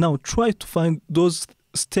can, now try to find those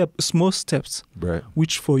small steps, right,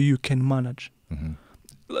 which for you can manage.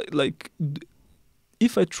 Like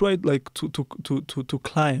if I tried like to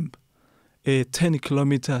climb 10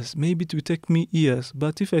 kilometers, maybe it will take me years.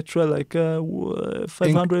 But if I try like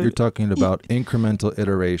 500, you're talking about incremental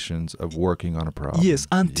iterations of working on a problem. Yes,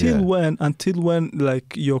 until when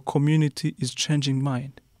like your community is changing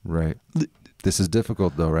mind. Right. This is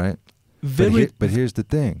difficult though, right? But here's the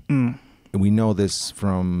thing. We know this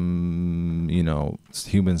from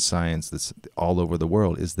human science that's all over the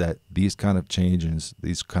world, is that these kind of changes,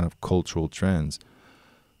 these kind of cultural trends,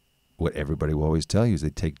 what everybody will always tell you is they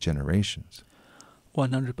take generations.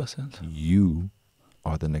 100%. You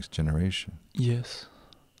are the next generation. Yes.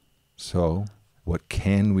 So what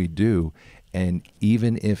can we do? And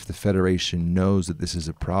even if the federation knows that this is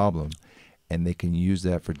a problem and they can use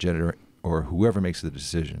that for or whoever makes the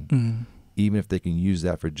decision, even if they can use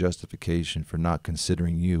that for justification for not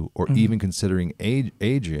considering you or even considering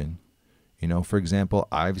Adrian, for example,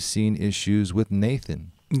 I've seen issues with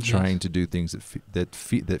Nathan trying to do things that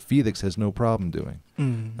Felix has no problem doing.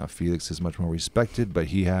 Now Felix is much more respected, but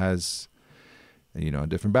he has, a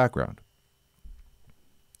different background.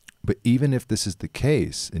 But even if this is the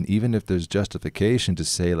case, and even if there's justification to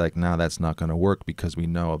say like, nah, that's not going to work because we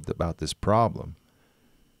know about this problem,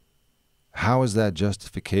 how is that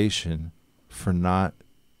justification for not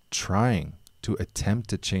trying to attempt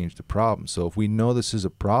to change the problem? So if we know this is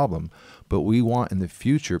a problem, but we want in the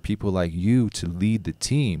future people like you to lead the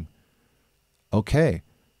team, okay,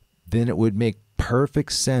 then it would make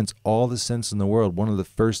perfect sense, all the sense in the world. One of the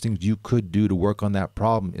first things you could do to work on that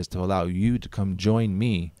problem is to allow you to come join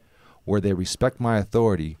me where they respect my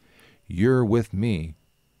authority, you're with me,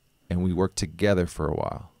 and we work together for a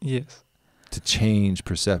while. Yes. To change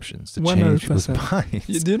perceptions, to 100%. change people's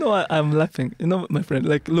minds. Do you know I'm laughing? My friend,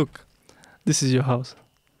 like, look, this is your house.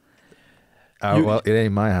 Well, it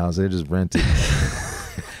ain't my house. They just rented.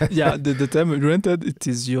 Yeah, the time we rented, it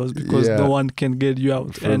is yours because no one can get you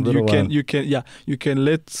out, for and you can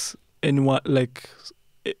let anyone, like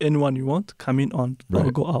anyone you want, come in on or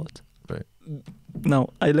Right. go out. Right. Now,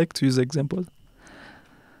 I like to use example.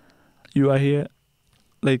 You are here,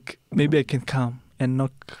 like maybe I can come and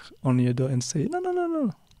knock on your door and say,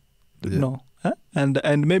 no. Yeah. No. Huh?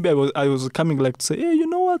 And maybe I was coming like to say, hey, you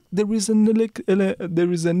know what? There is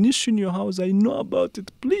an issue in your house. I know about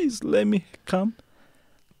it. Please let me come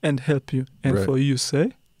and help you. And Right. for you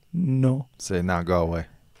say, no. Say, now go away.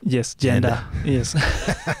 Yes, gender. Yes.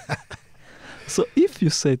 So if you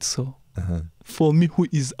said so, Uh-huh. for me who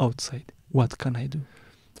is outside, what can I do?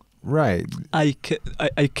 Right.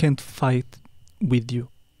 I can't fight with you.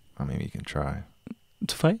 I mean, you can try.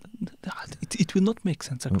 To fight? It will not make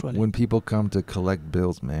sense actually. When people come to collect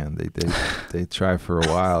bills, man, they try for a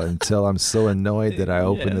while until I'm so annoyed that I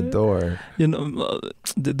open the Yeah. door. You know,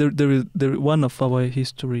 there one of our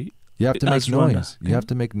history. You have to make As Rwanda. noise. You have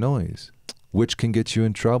to make noise, which can get you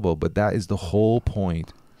in trouble. But that is the whole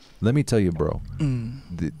point. Let me tell you, bro.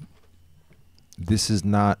 This is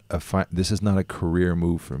not a career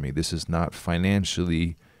move for me. This is not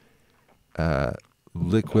financially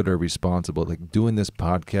liquid or responsible. Like doing this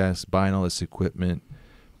podcast, buying all this equipment,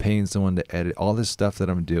 paying someone to edit, all this stuff that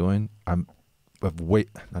I'm doing. I don't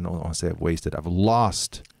want to say I've wasted. I've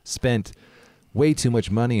spent way too much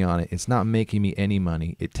money on it. It's not making me any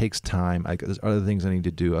money. It takes time. There's other things I need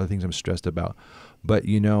to do, other things I'm stressed about. But,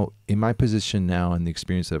 you know, in my position now and the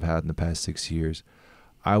experience that I've had in the past 6 years,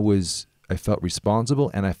 I felt responsible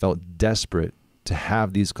and I felt desperate to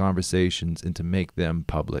have these conversations and to make them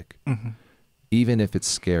public, even if it's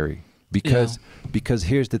scary. Because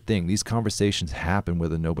here's the thing, these conversations happen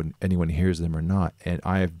whether anyone hears them or not. And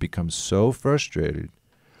I have become so frustrated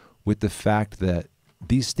with the fact that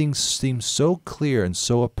these things seem so clear and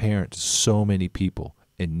so apparent to so many people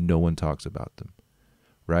and no one talks about them,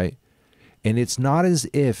 right? And it's not as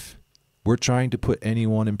if we're trying to put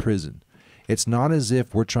anyone in prison. It's not as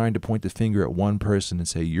if we're trying to point the finger at one person and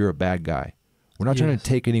say, you're a bad guy. We're not trying to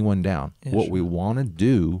take anyone down. Yeah, what sure. we want to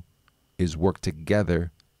do is work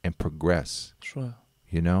together and progress, Sure.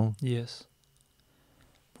 you know? Yes.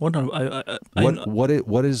 What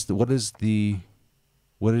is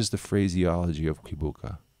the phraseology of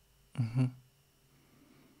Kibuka?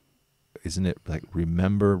 Isn't it like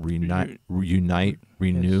remember, unite,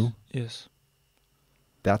 renew? Yes.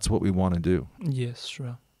 That's what we want to do, Yes,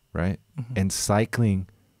 sure. right? And cycling,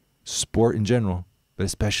 sport in general, but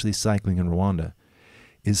especially cycling in Rwanda,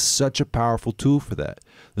 is such a powerful tool for that.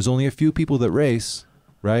 There's only a few people that race,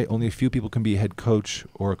 right? Only a few people can be a head coach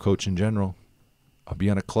or a coach in general, or be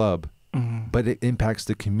on a club, but it impacts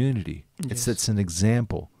the community. It Yes. sets an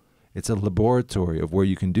example. It's a laboratory of where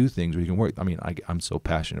you can do things, where you can work. I mean, I'm so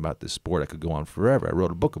passionate about this sport. I could go on forever. I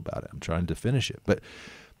wrote a book about it. I'm trying to finish it. But,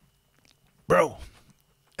 bro.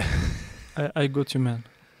 I got you, man.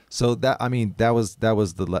 So that was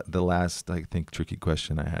the last, I think, tricky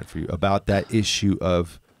question I had for you about that issue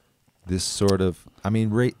of this sort of, I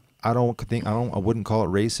wouldn't call it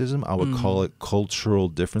racism. I would call it cultural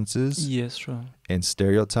differences Yes, sure. and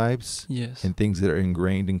stereotypes Yes. and things that are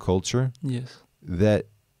ingrained in culture Yes. that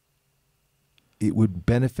it would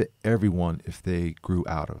benefit everyone if they grew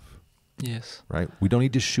out of. Yes. Right? We don't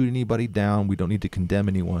need to shoot anybody down. We don't need to condemn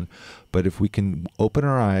anyone. But if we can open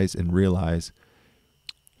our eyes and realize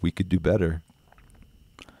we could do better.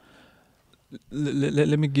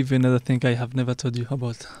 Let me give you another thing I have never told you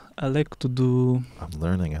about. I like to do... I'm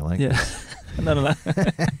learning. I like Yeah. it. No.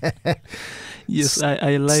 Yes,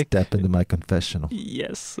 I like... Step into my confessional.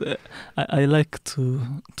 Yes. I like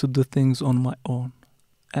to do things on my own.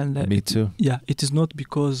 And Me too. Yeah, it is not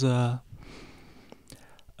because I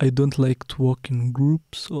don't like to work in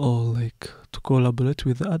groups or like to collaborate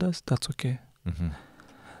with others. That's okay.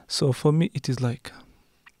 So for me, it is like,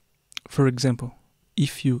 for example,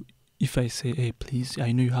 if I say, hey, please,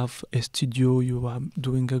 I know you have a studio, you are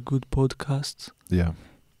doing a good podcast. Yeah.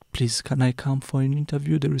 Please, can I come for an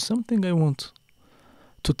interview? There is something I want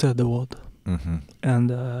to tell the world.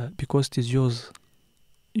 And because it is yours,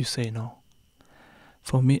 you say no.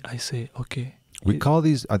 For me, I say, okay. We call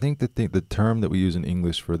these, I think the term that we use in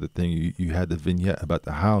English for the thing, you had the vignette about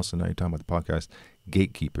the house, and now you're talking about the podcast,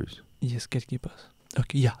 gatekeepers. Yes, gatekeepers.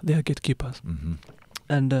 Okay, yeah, they are gatekeepers.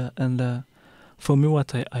 And for me,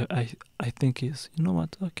 what I think is, you know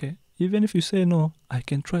what, okay, even if you say no, I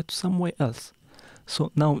can try to somewhere else.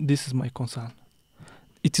 So now this is my concern.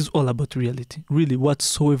 It is all about reality. Really,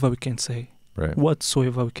 whatsoever we can say. Right.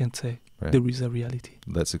 Whatsoever we can say, Right. there is a reality.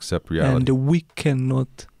 Let's accept reality. And we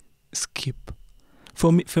cannot skip.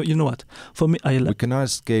 For me, you know what? For me, we cannot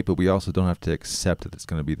escape, but we also don't have to accept that it's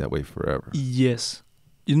going to be that way forever. Yes.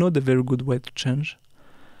 You know the very good way to change?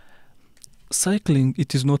 Cycling,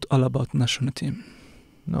 it is not all about national team.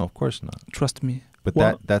 No, of course not. Trust me.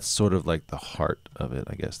 But that's sort of like the heart of it,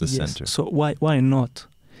 I guess, the center. So why not?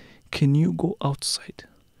 Can you go outside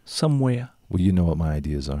somewhere? Well, you know what my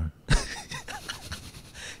ideas are.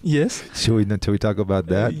 Yes. Until we talk about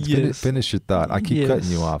that? Yes. Finish your thought. I keep cutting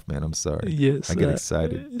you off, man. I'm sorry. Yes. I get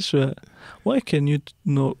excited. Sure. Why can't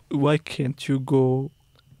you go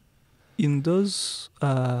in those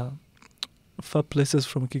far places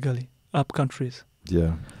from Kigali, up countries?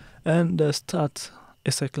 Yeah. And start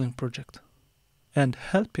a cycling project and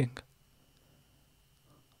helping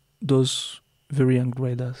those very young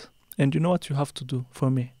riders. And you know what you have to do for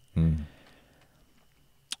me?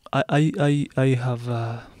 I have,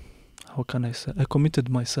 how can I say? I committed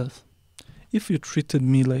myself. If you treated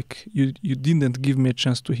me like you didn't give me a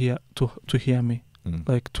chance to hear me,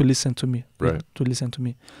 like to listen to me, right? To listen to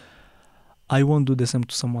me, I won't do the same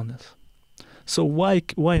to someone else. So why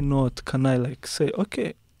not? Can I like say,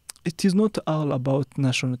 okay, it is not all about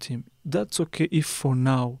national team. That's okay if for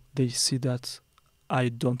now they see that I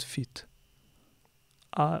don't fit.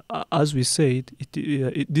 As we said,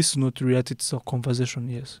 this is not reality, it's a conversation,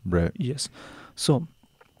 yes. Right. Yes. So,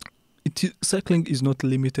 cycling is not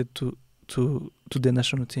limited to the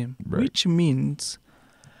national team, right. Which means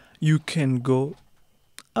you can go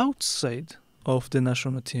outside of the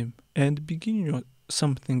national team and begin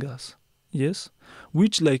something else, yes?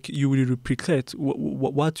 Which like you will replicate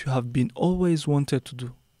what you have been always wanted to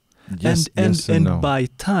do. Yes, and no. by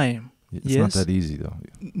time. It's not that easy though.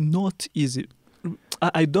 Not easy.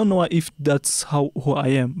 I don't know if that's who I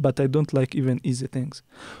am, but I don't like even easy things.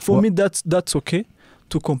 For me, that's okay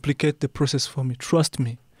to complicate the process for me. Trust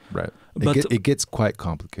me. Right. But it gets quite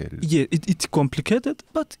complicated. Yeah, it's complicated,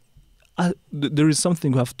 but there is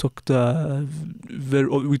something we have talked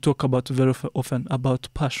we talk about very often about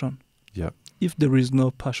passion. Yeah. If there is no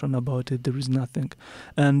passion about it, there is nothing.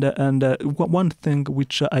 And one thing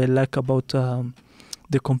which I like about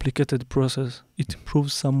the complicated process, it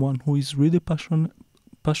proves someone who is really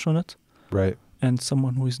passionate, right, and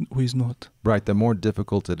someone who is not. Right. The more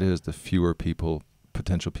difficult it is, the fewer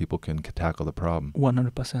potential people can tackle the problem.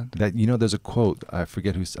 100%. That there's a quote, I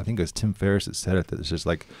forget who, I think it was Tim Ferriss that said it. That it's just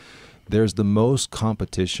like, there's the most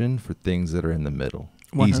competition for things that are in the middle,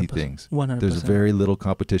 100%, easy things. 100%. There's very little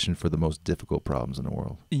competition for the most difficult problems in the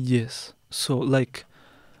world. Yes. So like,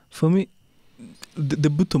 for me, the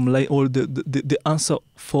bottom line or the answer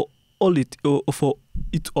for all for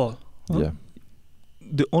it all. Yeah.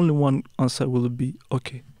 The only one answer will be,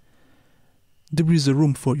 okay, there is a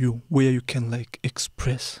room for you where you can like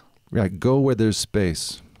express. Right. Go where there's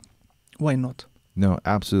space. Why not? No,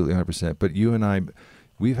 absolutely 100%. But you and I,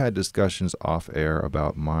 we've had discussions off air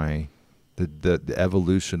about the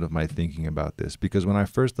evolution of my thinking about this, because when I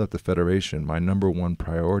first left the Federation, my number one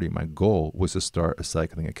priority, my goal was to start a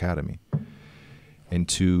cycling academy and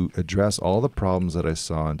to address all the problems that I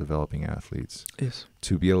saw in developing athletes. Yes.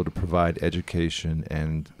 To be able to provide education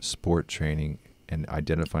and sport training and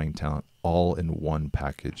identifying talent all in one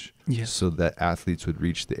package. Yes. So that athletes would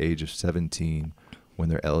reach the age of 17 when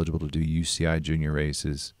they're eligible to do UCI junior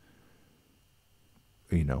races,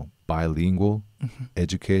 bilingual,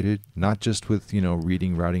 educated, not just with,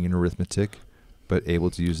 reading, writing, and arithmetic, but able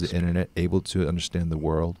to use the internet, able to understand the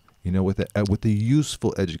world, with a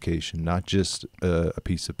useful education, not just a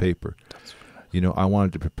piece of paper. That's right. I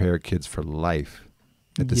wanted to prepare kids for life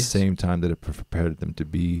at the same time that it prepared them to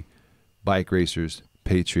be bike racers,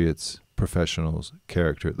 patriots, professionals,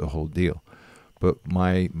 character, the whole deal. But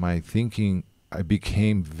my thinking, I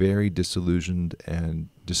became very disillusioned and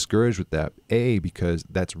discouraged with that. Because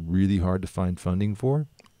that's really hard to find funding for.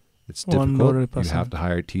 It's difficult. 100%. You have to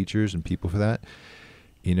hire teachers and people for that.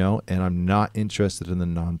 And I'm not interested in the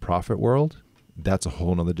nonprofit world. That's a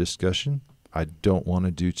whole nother discussion. I don't want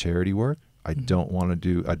to do charity work. I don't want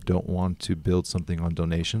to build something on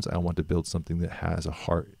donations. I want to build something that has a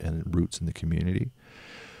heart and roots in the community.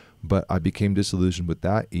 But I became disillusioned with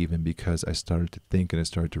that, even because I started to think and I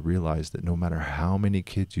started to realize that no matter how many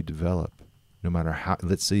kids you develop, no matter how,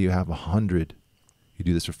 let's say you have 100, you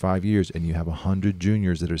do this for 5 years and you have 100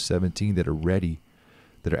 juniors that are 17 that are ready,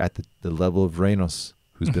 that are at the level of Reynos,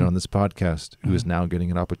 who's been on this podcast, who is now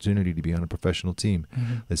getting an opportunity to be on a professional team.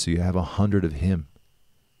 Let's say you have 100 of him.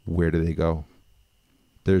 Where do they go?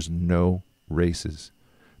 There's no races.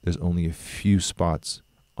 There's only a few spots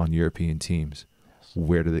on European teams.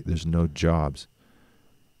 Where do they? There's no jobs,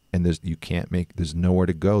 and there's nowhere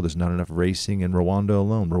to go. There's not enough racing in Rwanda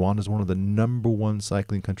alone. Rwanda is one of the number one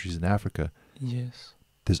cycling countries in Africa. Yes.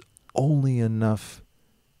 There's only enough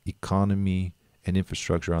economy and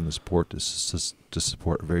infrastructure on the sport to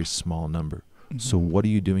support a very small number. So what are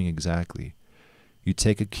you doing exactly? You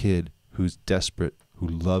take a kid who's desperate, who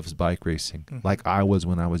loves bike racing, Mhm. like I was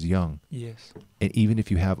when I was young. Yes. And even if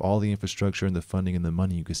you have all the infrastructure and the funding and the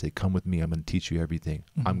money, you could say, come with me. I'm going to teach you everything.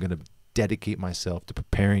 I'm Mhm. going to dedicate myself to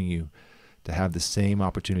preparing you to have the same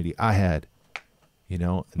opportunity I had, you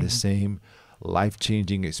know, and the Mhm. same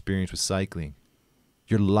life-changing experience with cycling.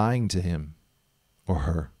 You're lying to him or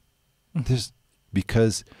her. Mhm. There's,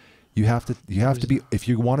 because you have to be, Reason. if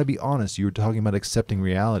you want to be honest, you're talking about accepting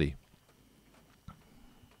reality.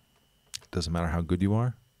 Doesn't matter how good you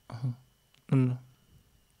are. No.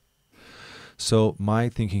 So my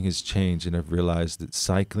thinking has changed, and I've realized that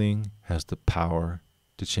cycling has the power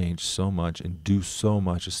to change so much and do so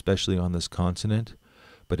much, especially on this continent,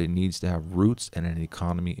 but it needs to have roots and an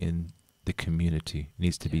economy in the community. It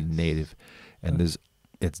needs to be Yes. native. And Uh,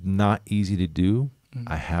 it's not easy to do. Mm.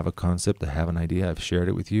 I have a concept, I have an idea, I've shared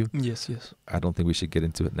it with you. Yes. Yes. I don't think we should get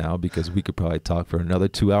into it now because we could probably talk for another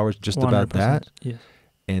 2 hours just about 100%. that. Yes.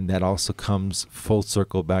 And that also comes full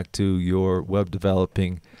circle back to your web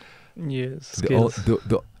developing. Yes. The, Skills.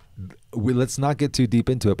 let's not get too deep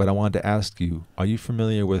into it, but I wanted to ask you, are you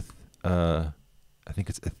familiar with, I think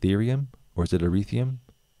it's Ethereum, or is it Ethereum?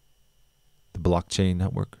 The blockchain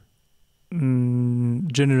network?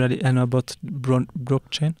 Generally, I know about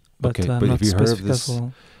blockchain, but Okay, I'm but not have you heard of specific this?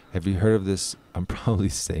 for. Have you heard of this? I'm probably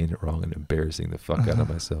saying it wrong and embarrassing the fuck out of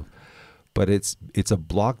myself. But it's a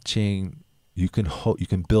blockchain. You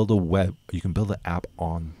can build an app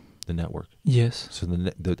on the network. Yes. So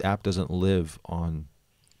the app doesn't live on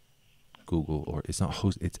Google, or it's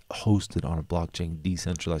hosted on a blockchain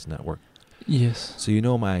decentralized network. Yes. So you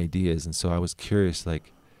know my ideas, and so I was curious,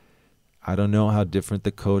 like, I don't know how different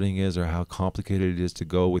the coding is or how complicated it is to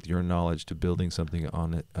go with your knowledge to building something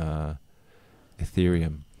on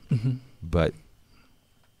Ethereum, Mm-hmm. but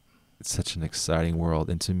it's such an exciting world.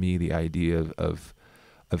 And to me, the idea of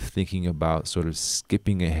thinking about sort of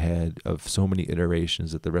skipping ahead of so many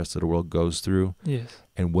iterations that the rest of the world goes through, Yes.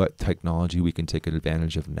 and what technology we can take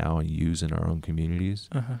advantage of now and use in our own communities.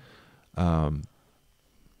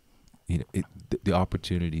 You know, the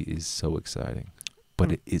opportunity is so exciting,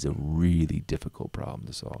 but it is a really difficult problem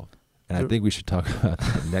to solve. And I think we should talk about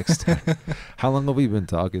that next time. How long have we been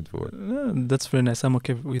talking for? That's very nice. I'm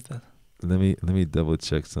okay with that. Let me double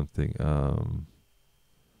check something.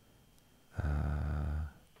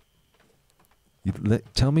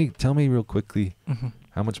 Tell me real quickly. Mm-hmm.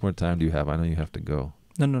 How much more time do you have? I know you have to go.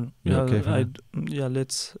 No. You okay for now?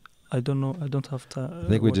 Let's. I don't know. I don't have time. I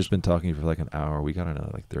think we've just been talking for like an hour. We got another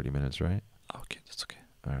like 30 minutes, right? Okay, that's okay.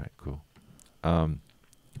 All right, cool.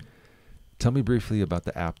 Tell me briefly about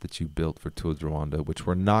the app that you built for Tour de Rwanda, which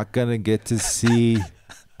we're not going to get to see.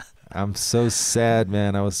 I'm so sad,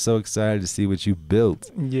 man. I was so excited to see what you built.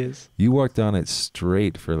 Yes. You worked on it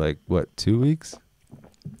straight for like, what, 2 weeks?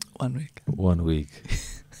 1 week. 1 week.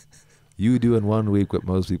 You do in 1 week what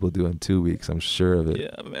most people do in 2 weeks. I'm sure of it.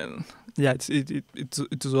 Yeah, man. Yeah,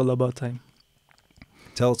 it is all about time.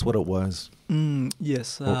 Tell us what it was.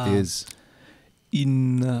 Yes. Or is.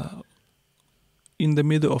 In the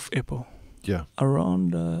middle of April. Yeah.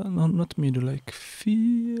 Around not middle, like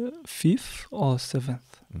 5th or 7th.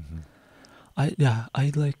 Mm-hmm.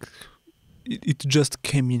 I like it just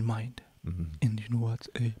came in mind. Mm-hmm. And you know what?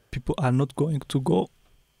 People are not going to go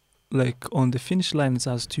like on the finish lines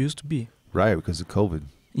as it used to be. Right, because of COVID.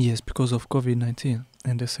 Yes, because of COVID-19.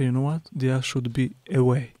 And they say, you know what? There should be a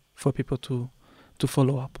way for people to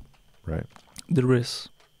follow up. Right. The race.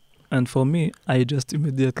 And for me, I just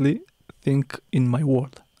immediately think in my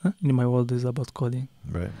world. In my world is about coding.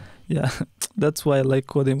 Right. Yeah, that's why I like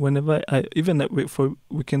coding. Whenever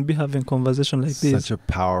we can be having conversation like this. Such a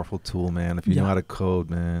powerful tool, man. If you know how to code,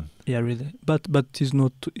 man. Yeah, really. But it is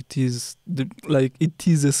not. It is it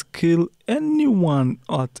is a skill anyone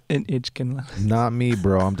at any age can learn. Not me,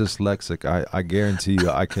 bro. I'm dyslexic. I guarantee you,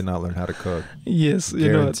 I cannot learn how to code. Yes, you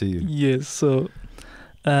guarantee you. Yes. So,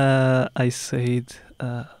 I said,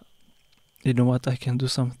 you know what? I can do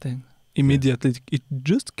something. Immediately, it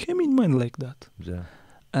just came in mind like that. Yeah.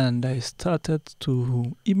 And I started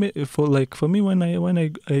to for me when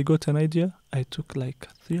I got an idea, I took like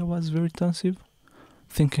 3 hours very intensive,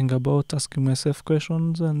 thinking about, asking myself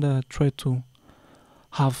questions, and try to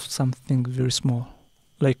have something very small,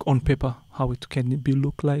 like on paper, how it can be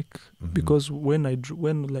look like. Mm-hmm. Because when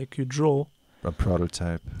you draw a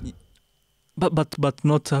prototype, but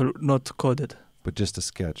not coded. But just a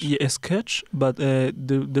sketch. Yeah, a sketch. But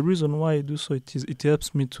the reason why I do so it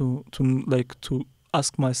helps me to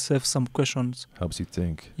ask myself some questions. Helps you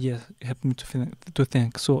think. Yeah, helped me to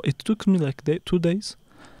think. So it took me like 2 days,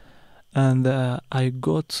 and I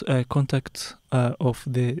got a contact of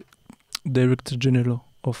the Director General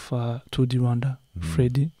of Tour de Rwanda,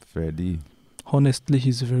 Freddy, honestly,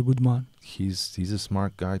 he's a very good man. He's a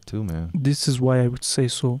smart guy too, man. This is why I would say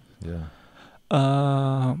so. Yeah.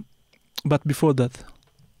 But before that,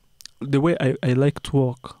 the way I like to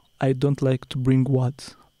work, I don't like to bring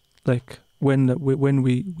words. Like when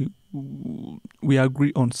we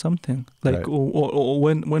agree on something, like Right. or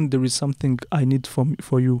when there is something I need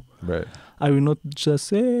for you, Right. I will not just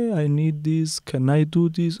say, hey, I need this. Can I do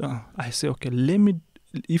this? I say, okay, let me.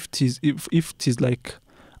 If it is like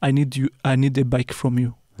I need a bike from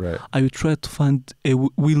you. Right. I will try to find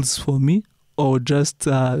wheels for me, or just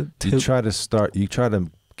You try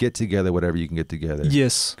to get together whatever you can get together.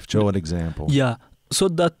 Yes. Show an example. Yeah. So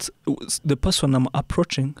that the person I'm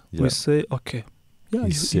approaching Yeah. will say, okay, yeah,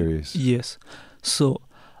 He's serious. Yes. So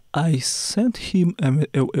I sent him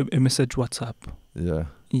a message WhatsApp. Yeah.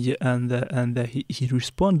 Yeah, and he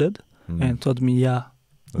responded Mm. and told me, yeah,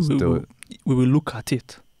 Let's do it. we will look at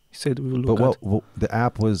it. He said we will look at it. But what the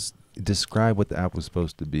app was, describe what the app was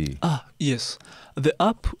supposed to be. Yes. The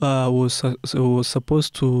app was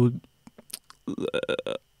supposed to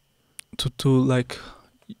like,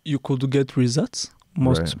 you could get results,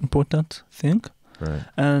 most Right. important thing. Right.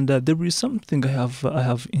 And there is something I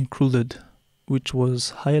have included, which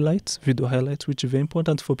was video highlights, which is very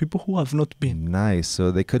important for people who have not been. Nice.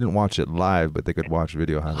 So they couldn't watch it live, but they could watch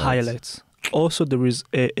video highlights. Also, there is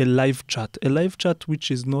a live chat. A live chat which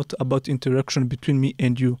is not about interaction between me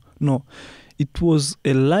and you. No. It was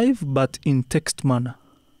a live but in text manner.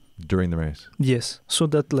 During the race. Yes. So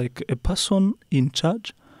that like a person in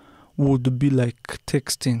charge would be like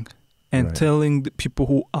texting and Right. telling the people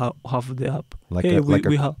who have the app. Like hey, a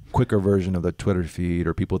we have quicker version of the Twitter feed,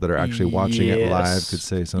 or people that are actually watching it live could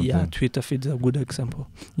say something. Yeah, Twitter feed is a good example.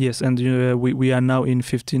 Yes, and we are now in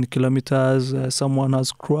 15 kilometers. Someone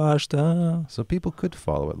has crashed. So people could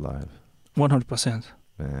follow it live. 100%.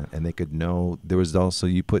 Man, and they could know. There was also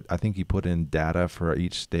I think you put in data for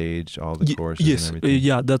each stage, all the courses Yes, and everything.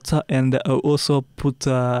 yeah, data, and I also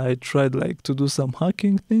I tried like to do some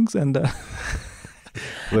hacking things, and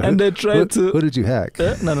and I tried to. Who did you hack?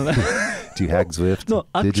 No. Did you hack Zwift? No,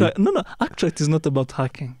 Did you? actually, it is not about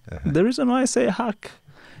hacking. Uh-huh. The reason why I say hack,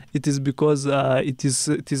 it is because it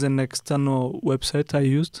is an external website I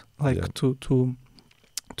used, like Yeah.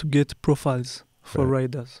 to get profiles for Right.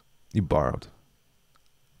 riders. You borrowed.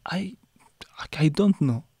 I don't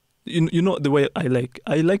know. You know the way I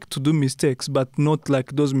like to do mistakes, but not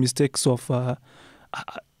like those mistakes of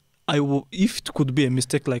if it could be a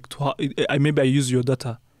mistake like maybe I use your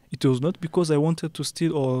data. It was not because I wanted to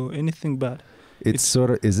steal or anything bad. Is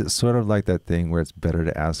it sort of like that thing where it's better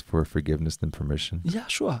to ask for forgiveness than permission? Yeah,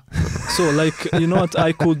 sure. So like, you know what,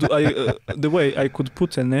 the way I could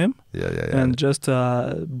put a name and just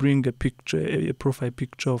bring a picture, a profile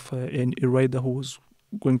picture of a rider who was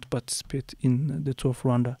going to participate in the Tour of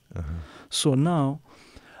Rwanda. Uh-huh. So now,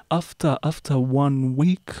 after 1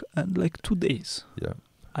 week and like 2 days,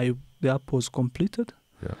 the app was completed,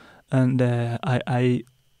 and I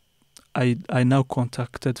now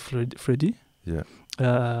contacted Freddie. Yeah.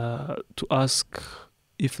 To ask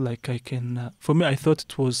if like I can. For me, I thought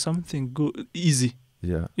it was something good, easy.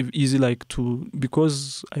 Yeah. If easy like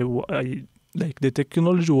because I like the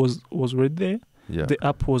technology was already there. Yeah. The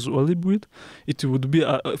app was already built. It would be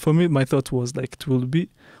for me. My thought was like it will be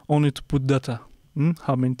only to put data.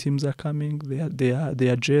 How many teams are coming?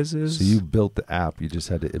 Their jerseys. So you built the app. You just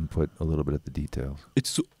had to input a little bit of the details.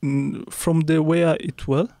 It's from the way it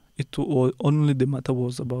was. It was only the matter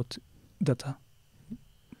was about data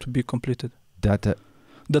to be completed. Data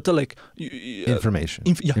like information.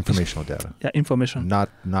 Informational data. Yeah, information. Not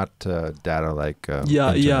data like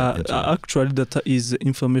internet. Internet. Actually, data is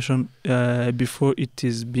information before it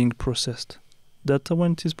is being processed. Data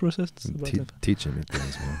when it is processed. Teaching me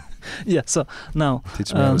things, man. Yeah. So now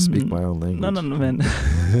teach me how to speak my own language. No, man.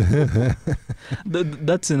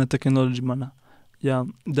 That's in a technology manner. Yeah,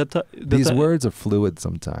 data. These words are fluid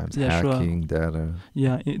sometimes. Yeah, hacking, sure. data.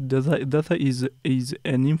 Yeah, data is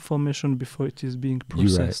an information before it is being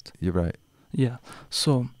processed. You're right. Yeah.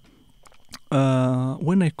 So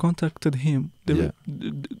when I contacted him,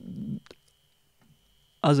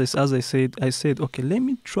 as I said, okay, let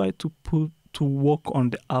me try to work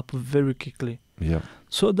on the app very quickly. Yeah.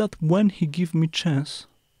 So that when he give me chance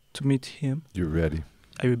to meet him, you're ready.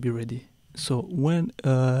 I will be ready. So when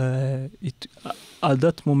at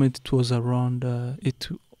that moment it was around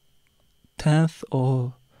 10th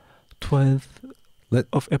or 12th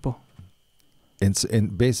of April.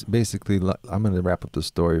 And basically, I'm going to wrap up the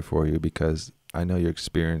story for you because I know your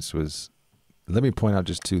experience was. Let me point out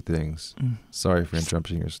just two things. Sorry for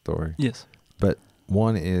interrupting your story. Yes. But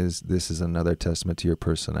One is, this is another testament to your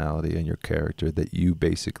personality and your character, that you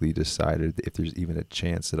basically decided, if there's even a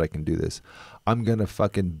chance that I can do this, I'm going to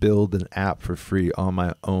fucking build an app for free on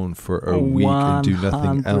my own for a week and do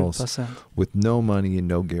nothing else with no money and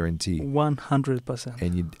no guarantee. 100%.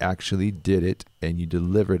 And you actually did it, and you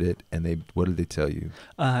delivered it, and what did they tell you?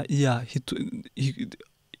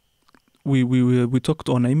 We talked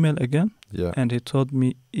on email again. Yeah. And he told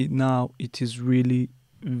me now it is really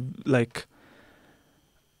like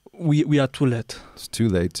we are too late. It's too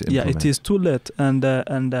late to implement. Yeah, it is too late. And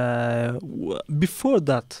before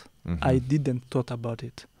that, I didn't thought about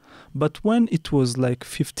it. But when it was like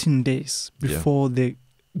 15 days before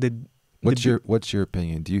What's your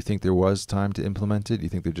opinion? Do you think there was time to implement it? Do you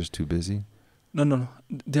think they're just too busy? No.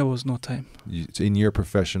 There was no time. In your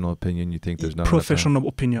professional opinion, you think there's not professional enough time?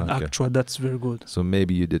 opinion. Okay. Actually, that's very good. So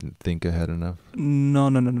maybe you didn't think ahead enough? No.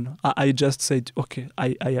 I just said, okay,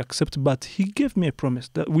 I accept. But he gave me a promise,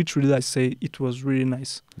 which really I say it was really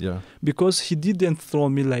nice. Yeah. Because he didn't throw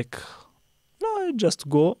me like, no, just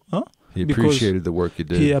go. Huh? He appreciated the work you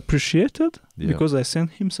did. He appreciated because I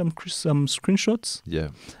sent him some screenshots.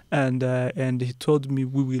 Yeah. And he told me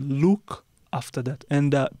we will look after that.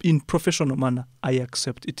 And in professional manner, I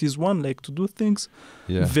accept. It is one like to do things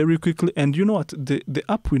very quickly. And you know what? The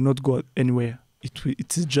app will not go anywhere.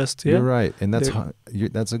 It is just here. You're right. And that's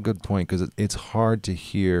a good point, because it's hard to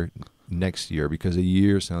hear next year, because a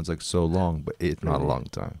year sounds like so long, but it's not a long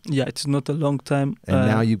time. Yeah, it's not a long time. And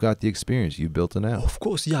now you've got the experience. You built an app. Of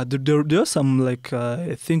course, yeah. There are some like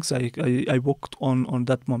things I worked on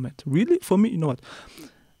that moment. Really, for me, you know what?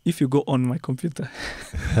 If you go on my computer,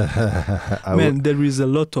 there is a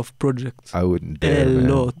lot of projects. I wouldn't dare,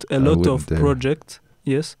 a lot of projects,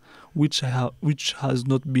 yes, which has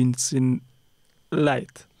not been seen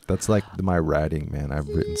light. That's like my writing, man. I've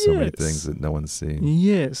written so many things that no one's seen.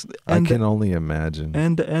 Yes. I can only imagine.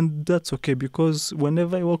 And that's okay, because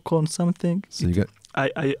whenever I work on something,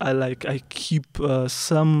 I keep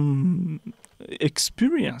some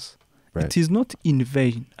experience. Right. It is not in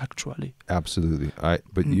vain, actually. Absolutely.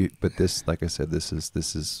 But this, like I said, this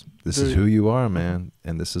is who you are, man,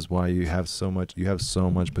 and this is why you have so much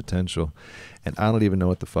potential. And I don't even know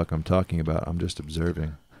what the fuck I'm talking about. I'm just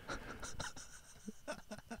observing.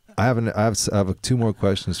 I have 2 more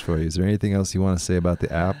questions for you. Is there anything else you want to say about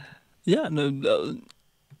the app? Yeah, no.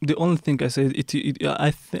 The only thing I say,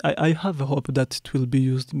 I have a hope that it will be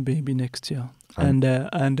used maybe next year.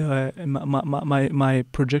 My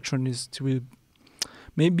projection is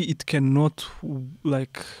maybe it cannot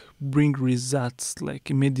like bring results like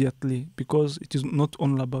immediately, because it is not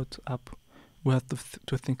only about app. We have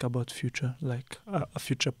to think about future, like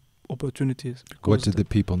future opportunities. What do the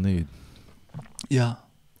people need? Yeah.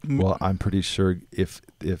 Well, I'm pretty sure if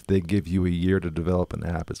they give you a year to develop an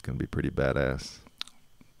app, it's going to be pretty badass.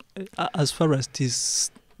 As far as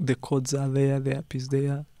the codes are there, the app is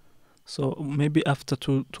there. So maybe after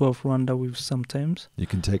 12 Rwanda with sometimes. You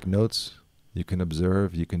can take notes, you can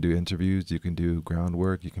observe, you can do interviews, you can do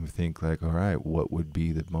groundwork, you can think like, all right, what would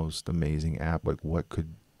be the most amazing app? Like what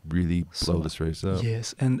could really blow this race up?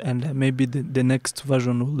 Yes, and maybe the next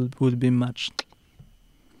version will be much.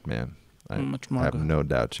 Man, I much more have no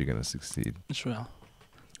doubt you're going to succeed. Sure.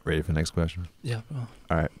 Ready for the next question? Yeah, bro.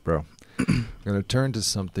 All right, bro. I'm going to turn to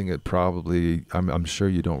something that probably, I'm sure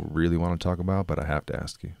you don't really want to talk about, but I have to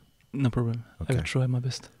ask you. No problem. Okay. I will try my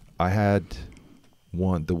best. I had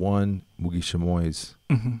the one Ishimwe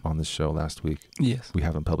on the show last week. Yes. We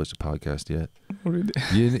haven't published a podcast yet. Really?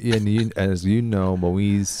 As you know,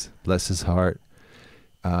 Moise, bless his heart,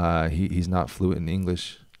 he's not fluent in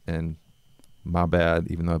English, and my bad,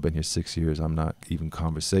 even though I've been here 6 years, I'm not even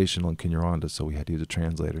conversational in Kinyarwanda, so we had to use a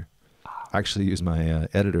translator. I actually used my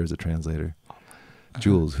editor as a translator,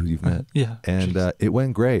 Jules, who you've met. Yeah. And it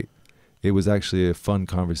went great. It was actually a fun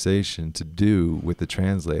conversation to do with the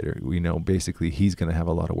translator. We know basically he's going to have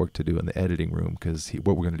a lot of work to do in the editing room, because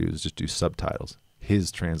what we're going to do is just do subtitles.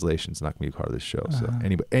 His translation's not going to be part of the show. So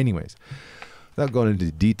anyways, without going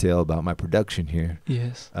into detail about my production here,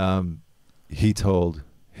 yes, he told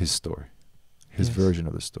his story, his version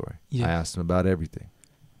of the story. Yes. I asked him about everything.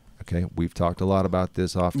 Okay, we've talked a lot about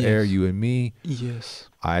this off air, you and me. Yes.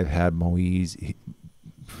 I've had Moise.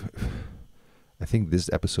 I think this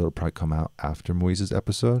episode will probably come out after Moise's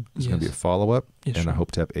episode. It's going to be a follow-up, and I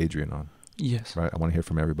hope to have Adrian on. Yes. Right? I want to hear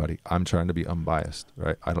from everybody. I'm trying to be unbiased,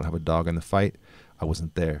 right? I don't have a dog in the fight. I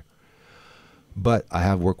wasn't there. But I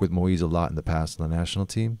have worked with Moise a lot in the past on the national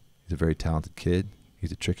team. He's a very talented kid.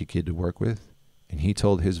 He's a tricky kid to work with. And he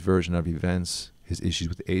told his version of events, his issues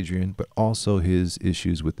with Adrian, but also his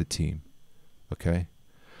issues with the team. Okay?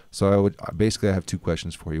 So I have 2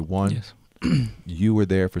 questions for you. One, you were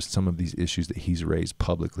there for some of these issues that he's raised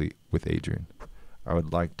publicly with Adrian. I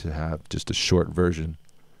would like to have just a short version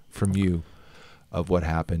from you of what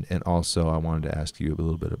happened, and also I wanted to ask you a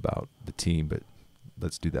little bit about the team, but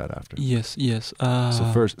let's do that after. Yes.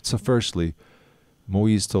 So firstly,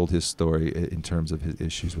 Moise told his story in terms of his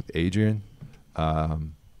issues with Adrian.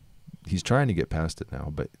 He's trying to get past it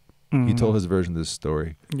now, but he told his version of this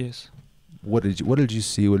story. Yes. What did you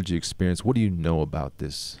see? What did you experience? What do you know about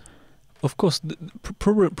this? Of course, the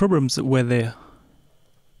problems were there.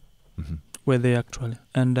 Mm-hmm. Were there actually,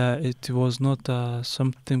 and it was not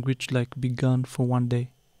something which like began for one day.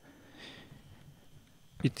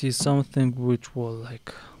 It is something which was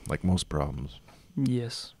like most problems.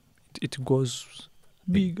 Yes, it goes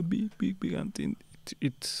big, until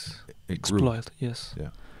it explodes. Yes. Yeah.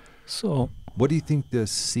 So, what do you think the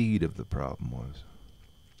seed of the problem was?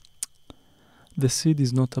 The seed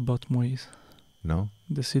is not about Moise. No?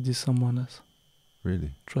 The seed is someone else.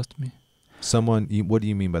 Really? Trust me. Someone, what do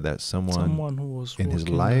you mean by that? Someone who was in his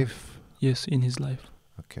life? Yes, in his life.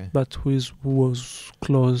 Okay. But who was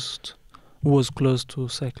close to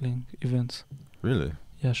cycling events. Really?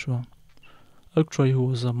 Yeah, sure. Actually, he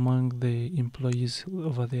was among the employees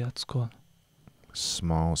over there at school.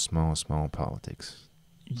 Small politics.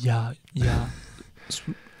 Yeah.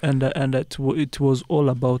 And it was all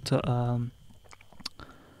about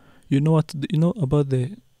you know about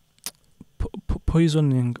the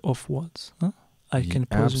poisoning of words, huh? I can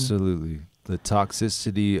poison. Absolutely. The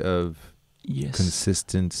toxicity of yes.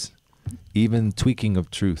 consistent, even tweaking of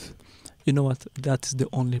truth. You know what? That is the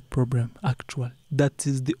only problem. Actually, that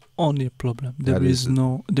is the only problem. There is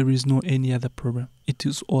no any other problem. It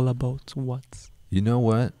is all about words. You know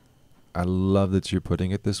what? I love that you're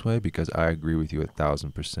putting it this way, because I agree with you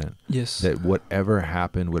 1,000%. Yes. That whatever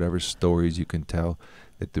happened, whatever stories you can tell,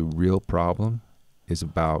 that the real problem is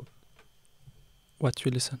about what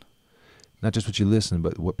you listen. Not just what you listen,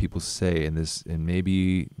 but what people say, and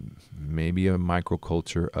maybe a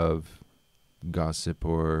microculture of gossip,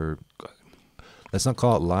 or let's not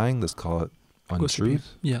call it lying, let's call it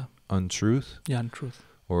untruth. Yeah. Untruth. Yeah, untruth.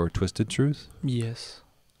 Or twisted truth. Yes.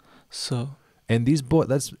 So. And these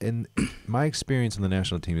boys, my experience on the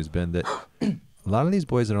national team has been that a lot of these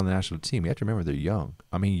boys that are on the national team, you have to remember they're young.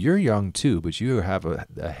 I mean, you're young too, but you have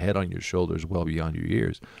a head on your shoulders well beyond your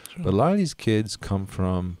years. Sure. But a lot of these kids come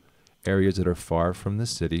from areas that are far from the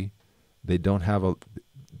city. They don't have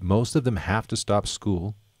most of them have to stop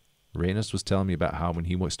school. Reynos was telling me about how when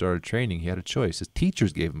he started training, he had a choice. His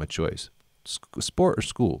teachers gave him a choice, sport or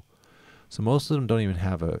school. So most of them don't even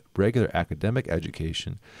have a regular academic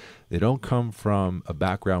education. They don't come from a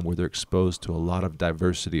background where they're exposed to a lot of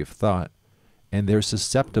diversity of thought, and they're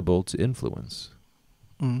susceptible to influence.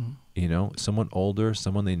 Mm. You know, someone older,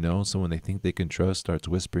 someone they know, someone they think they can trust starts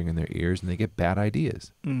whispering in their ears, and they get bad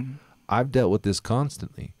ideas. Mm. I've dealt with this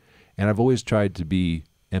constantly, and I've always tried to be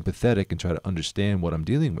empathetic and try to understand what I'm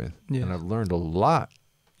dealing with. Yes. And I've learned a lot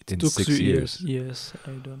in 6 years. Yes,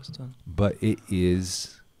 I do understand. But it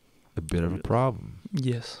is a bit of a problem.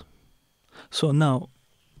 Yes. So now,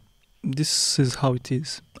 this is how it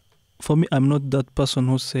is. For me, I'm not that person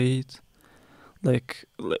who say it, like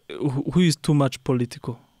who is too much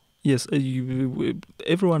political. Yes,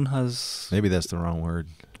 everyone has... Maybe that's the wrong word.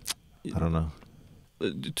 I don't know.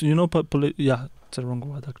 You know, yeah, it's a wrong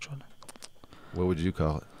word actually. What would you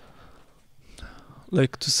call it?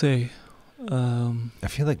 Like to say... I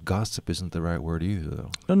feel like gossip isn't the right word either,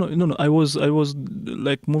 though. No. I was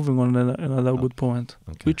like moving on another good point,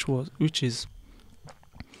 okay. which is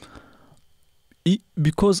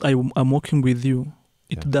because I'm working with you,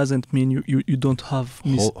 it we mean you don't have.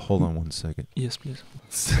 Hold on 1 second. Yes, please.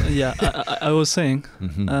 Yeah, I was saying,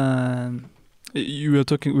 mm-hmm. We were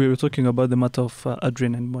talking about the matter of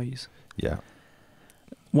Adrian and Moise. Yeah.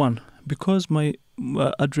 One, because my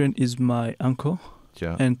Adrian is my uncle.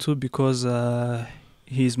 Yeah. And two, because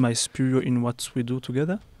he's my superior in what we do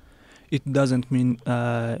together. It doesn't mean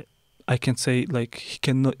I can say like he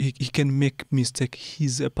can make mistake.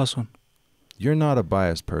 He's a person. You're not a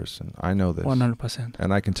biased person. I know this. 100%.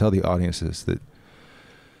 And I can tell the audiences that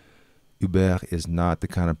Hubert is not the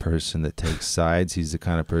kind of person that takes sides. He's the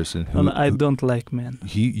kind of person who... I don't like men.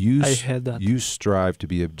 I heard that. You strive to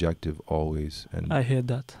be objective always. And I heard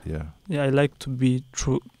that. Yeah. Yeah, I like to be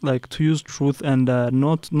true, like to use truth and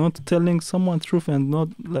not telling someone truth and not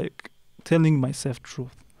like telling myself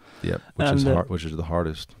truth. Yeah, which is the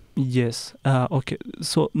hardest. Yes. Okay.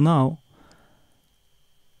 So now,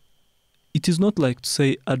 it is not like to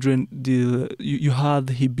say Adrian, you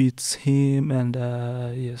heard he beats him and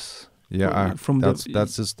yes. Yeah,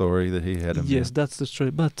 that's the story that he had him. Yes, that's the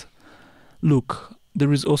story. But look,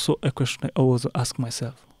 there is also a question I always ask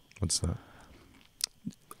myself. What's that?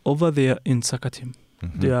 Over there in soccer team,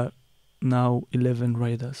 Mhm. there are now 11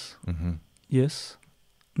 riders. Mhm. Yes.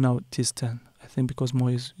 Now it is 10. I think because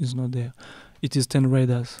Moise is not there. It is 10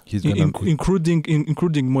 riders. He's gonna-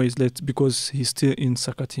 including Moise, because he's still in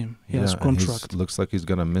soccer team. He has and he's- contract. looks like he's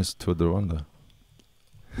gonna miss Tour de Rwanda.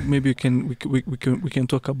 Maybe we can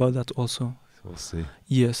talk about that also. We'll see.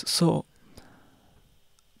 Yes. So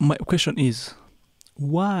my question is,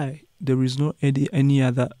 why there is no any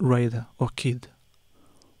other rider or kid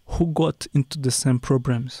who got into the same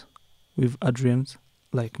problems with Adrian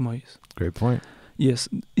like Moise? Great point. Yes.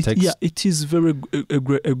 Takes- It is very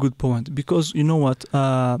a good point, because you know what?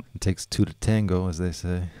 It takes two to tango, as they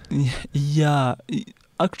say. Yeah.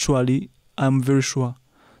 Actually, I'm very sure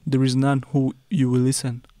there is none who you will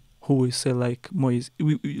listen, who will say like Moise.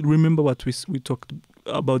 We remember what we talked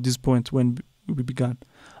about this point when we began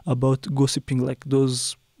about gossiping, like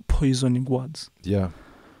those poisoning words, Yeah.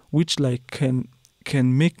 which like can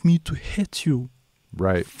make me to hate you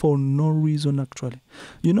Right. for no reason. Actually,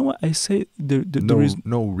 you know what I say? There is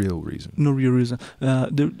No real reason. no real reason.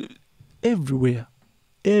 Everywhere,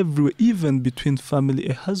 even between family,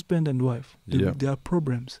 a husband and wife, Yeah. there are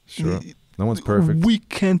problems. Sure. No one's perfect. We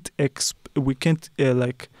can't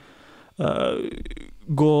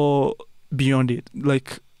go beyond it.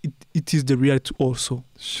 Like it is the reality also.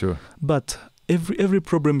 Sure. But every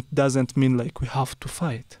problem doesn't mean like we have to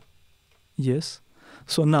fight. Yes.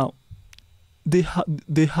 So now they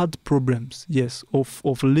had problems. Yes,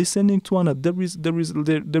 of listening to one another.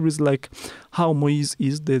 There is like how Moise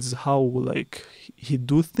is. There's how like he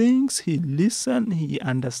do things. He listen. He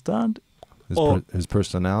understand. His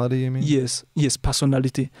personality, you mean? Yes,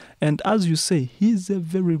 personality. And as you say, he's a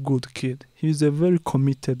very good kid. He's a very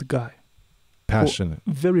committed guy. Passionate.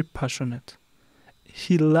 Very passionate.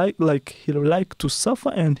 He like to suffer,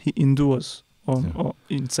 and he endures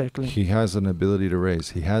in cycling. He has an ability to race.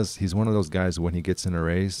 He's one of those guys, when he gets in a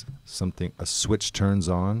race, a switch turns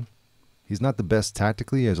on. He's not the best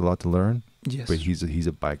tactically. He has a lot to learn. Yes. But he's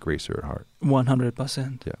a bike racer at heart.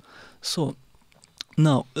 100%. Yeah. So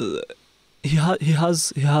now he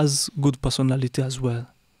has good personality as well.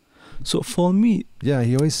 So for me, Yeah,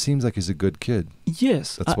 he always seems like he's a good kid.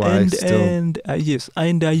 yes, That's why yes,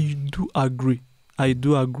 and I do agree. I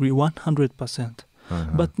do agree 100%.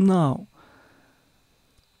 Uh-huh. But now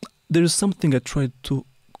there is something I tried to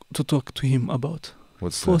talk to him about.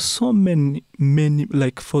 What's For that? so many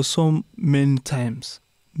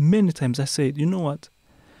times I said, you know what?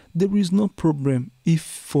 There is no problem if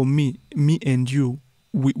for me and you,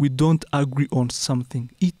 we don't agree on something.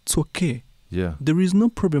 It's okay. Yeah. There is no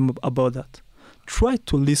problem about that. Try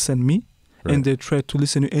to listen me, Right. and they try to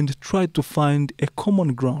listen you, and try to find a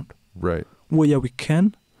common ground Right. where we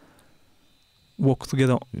can work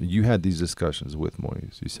together. You had these discussions with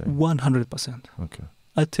Moise, you say? 100%. Okay.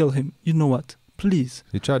 I tell him, you know what? Please.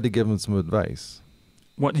 You tried to give him some advice.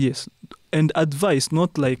 What? Yes, and advice,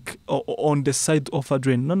 not like on the side of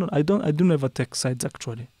Adrian. No, I don't ever take sides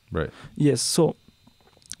actually. Right. Yes, so,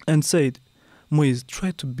 and said, Moise,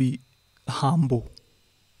 try to be humble.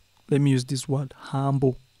 Let me use this word,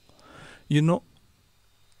 humble. You know,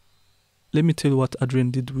 let me tell you what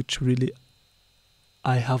Adrian did, which really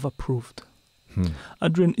I have approved.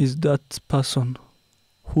 Adrian is that person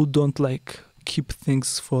who don't like keep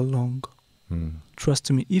things for long.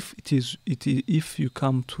 Trust me, if you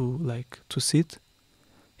come to sit,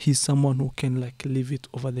 he's someone who can like leave it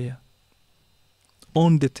over there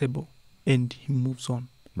on the table, and he moves on.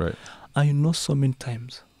 Right. I know so many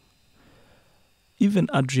times. Even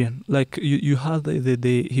Adrian, like you had the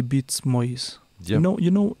day he beats Moise. Yep.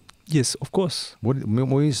 You know, yes, of course.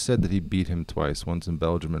 Moise said that he beat him twice, once in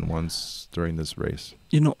Belgium and once during this race.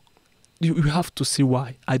 You know, you have to see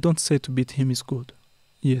why. I don't say to beat him is good.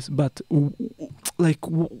 Yes, but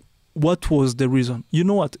what was the reason? You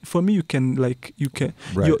know what? For me, you can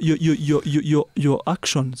right. your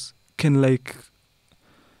actions can like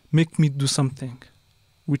make me do something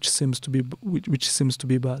which seems to be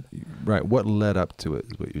bad. Right. What led up to it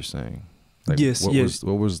is what you're saying. Like, yes.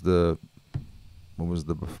 What was the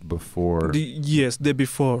before? The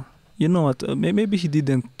before. You know what? Maybe he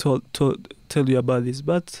didn't tell you about this,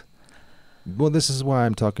 but. Well, this is why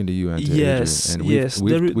I'm talking to you and to yes, Adrian.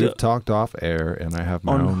 And we've talked off air, and I have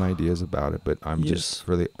my own ideas about it. But I'm just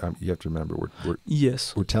really. You have to remember,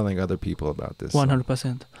 we're telling other people about this.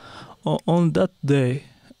 100%. On that day,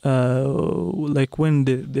 like when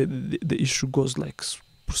the issue goes like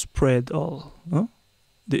spread all,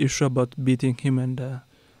 the issue about beating him and.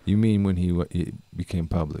 You mean when he became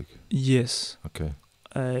public? Yes. Okay.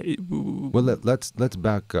 Well, let's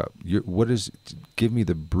back up. Give me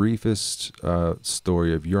the briefest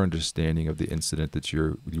story of your understanding of the incident that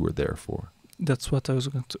you were there for. That's what I was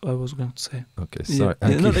going to say. Okay, sorry.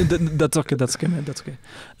 Yeah, no, that's okay. That's okay, man. That's okay.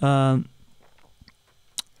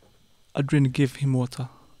 Adrian gave him water.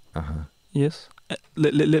 Yes.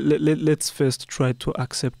 Let's first try to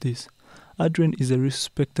accept this. Adrian is a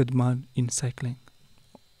respected man in cycling.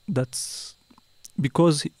 That's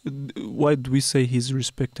because why do we say he's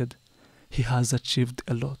respected? He has achieved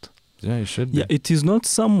a lot. Yeah, he should be. Yeah, it is not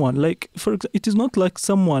someone like, for example, it is not like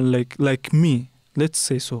someone like me. Let's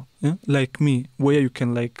say so, yeah? Like me, where you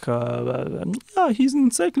can he's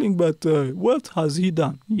in cycling, but what has he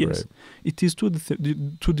done? Yes, right. It is two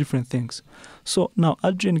different things. So now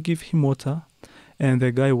Adrian gave him water, and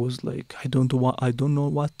the guy was like, I don't know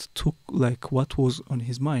what was on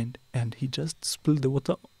his mind, and he just spilled the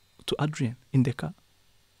water to Adrian in the car.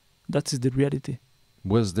 That is the reality.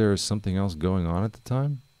 Was there something else going on at the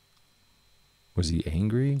time? Was he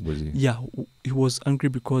angry? Yeah, he was angry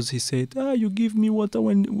because he said, you give me water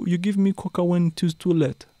when you give me coca when it is too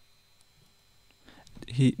late.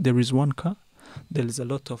 There is one car. There is a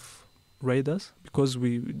lot of riders because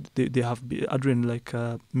they have Adrian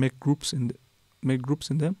make groups in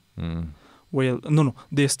them. Well, no,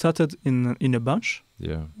 they started in a bunch.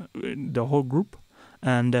 Yeah, the whole group,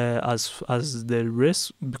 and as the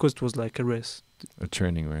race, because it was like a race, a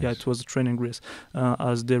training race. Yeah, it was a training race.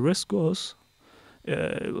 As the race goes.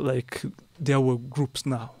 There were groups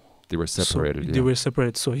now. They were separated. They were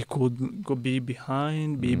separated, so he could go be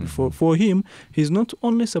behind, be before. For him, he's not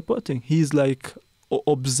only supporting; he's like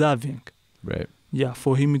observing. Right. Yeah,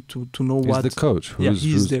 for him to know what. He's the coach.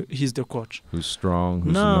 He's the coach. Who's strong?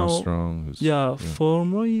 Who's not strong? For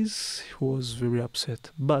Moise, he was very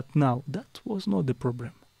upset. But now that was not the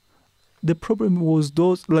problem. The problem was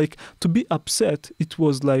to be upset. It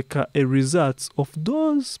was like a result of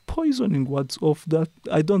those poisoning words of that.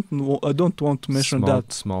 I don't know. I don't want to mention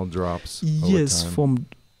that. Small drops. Yes,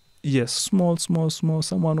 small.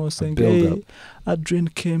 Someone was saying, "Hey, Adrian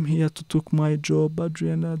came here to took my job.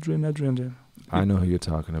 Adrian. I know who you're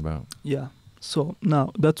talking about. Yeah. So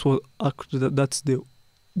now that's the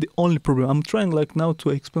only problem. I'm trying now to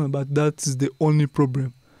explain, but that's the only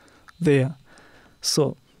problem there.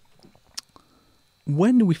 So.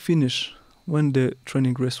 When the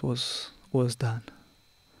training race was done,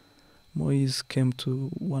 Moise came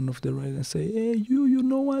to one of the riders and say, "Hey, you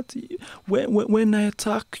know what? When I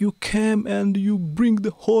attack, you came and you bring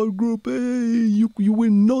the whole group. Hey, you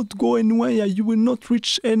will not go anywhere. You will not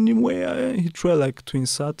reach anywhere." He tried to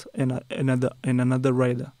insult another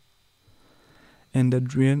rider. And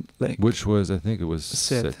Adrian which was, I think it was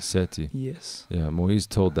Seti. Yes. Yeah, Moise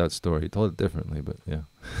told that story. He told it differently, but yeah.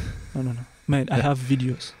 No. Man, I have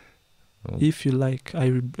videos. Oh. If you like, I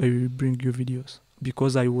will bring you videos.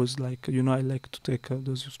 Because I was I like to take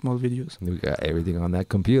those small videos. We got everything on that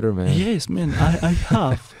computer, man. Yes, man, I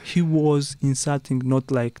have. He was insulting, not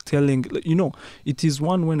telling, it is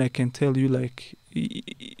one when I can tell you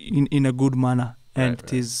in a good manner. And right.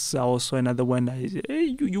 It is also another one,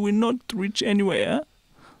 hey, you will not reach anywhere.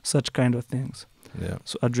 Such kind of things. Yeah.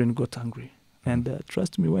 So Adrian got angry. And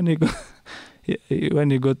trust me, when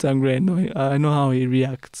he got angry, I know how he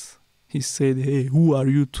reacts. He said, "Hey, who are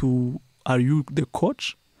you to? Are you the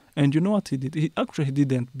coach?" And you know what he did? He actually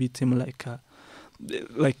didn't beat him like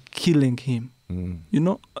killing him.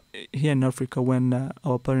 Here in Africa, when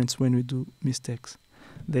our parents, when we do mistakes,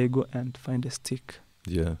 they go and find a stick.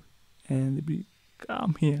 Yeah. And they be,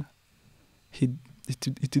 "Come here."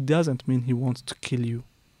 It doesn't mean he wants to kill you.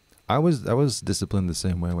 I was disciplined the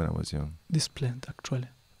same way when I was young. Disciplined, actually.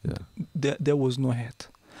 Yeah. There was no hate.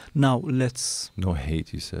 Now No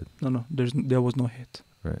hate, you said. No. There was no hate.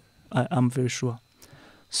 Right. I'm very sure.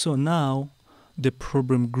 So now the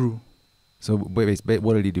problem grew. So wait,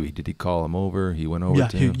 what did he do? Did he call him over? He went over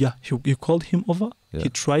to him? He called him over. Yeah.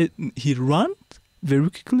 He ran very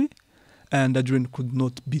quickly, and Adrian could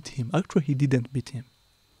not beat him. Actually, he didn't beat him.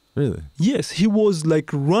 Really? Yes, he was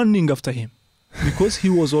running after him. Because he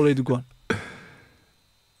was already gone.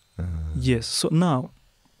 Yes, so now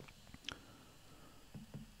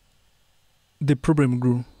the problem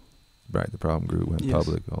grew. Right, the problem grew, went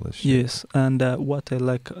public, all this shit. Yes, and what I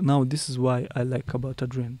like, now this is why I like about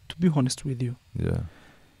Adrian, to be honest with you. Yeah.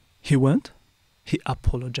 He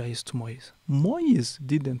apologized to Moise. Moise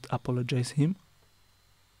didn't apologize him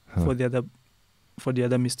for the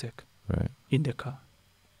other mistake. Right. In the car.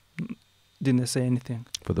 Didn't say anything.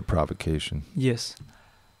 For the provocation. Yes.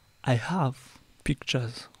 I have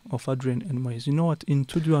pictures of Adrian and Moise. You know what?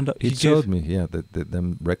 He showed me,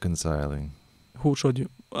 them reconciling. Who showed you?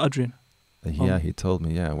 Adrian? Yeah, he told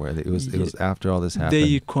me. Yeah, where it was after all this happened.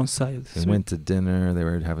 They reconciled. They went to dinner. They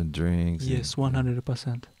were having drinks. Yes,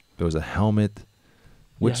 100%. There was a helmet,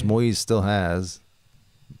 which Moise still has.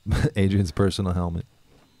 Adrian's personal helmet.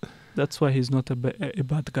 That's why he's not a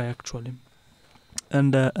bad guy actually.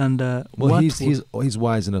 And well, he's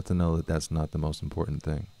wise enough to know that that's not the most important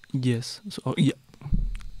thing. Yes. So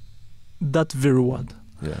that very word.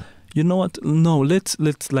 Yeah. You know what? No,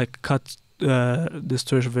 let's like cut the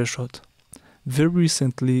story very short. Very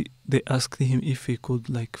recently, they asked him if he could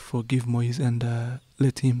like forgive Moise and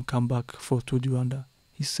let him come back for Tour du Rwanda.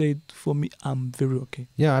 He said, "For me, I'm very okay."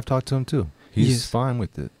 Yeah, I've talked to him too. He's fine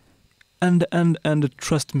with it. And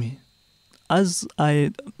trust me, as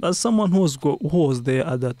someone who was there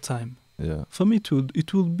at that time. Yeah. For me,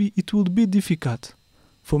 it would be difficult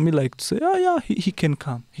for me like to say, "Oh yeah, he can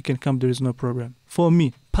come. He can come. There is no problem." For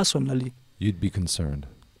me personally, you'd be concerned.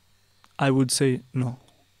 I would say no.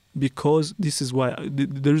 Because this is why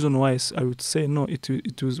the reason why I would say no, it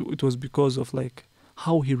was because of like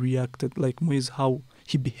how he reacted, like Moise, how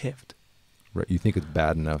he behaved. Right, you think it's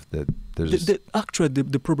bad enough that there's actually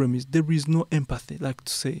the problem is there is no empathy, like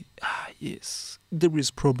to say yes, there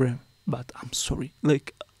is problem, but I'm sorry.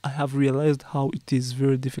 Like I have realized how it is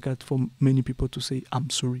very difficult for many people to say I'm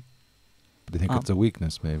sorry. They think it's a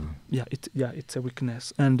weakness, maybe. Yeah, it's a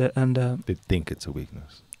weakness, and they think it's a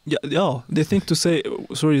weakness. Yeah, they think to say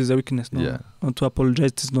sorry is a weakness. No, and to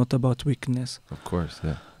apologize is not about weakness. Of course,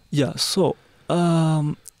 yeah. Yeah, so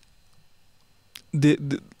the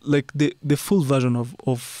full version of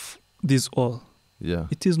this all. Yeah.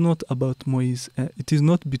 It is not about Moise. It is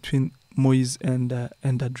not between Moise and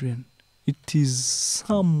Adrian. It is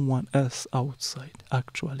someone else outside.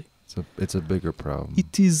 Actually, it's a bigger problem.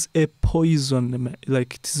 It is a poison.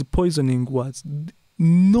 Like it is poisoning words.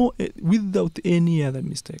 No, without any other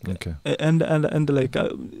mistake. Okay. And like.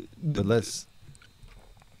 But let's.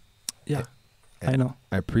 Yeah, I know.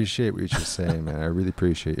 I appreciate what you're saying, man. I really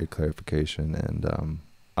appreciate your clarification, and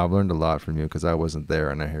I've learned a lot from you because I wasn't there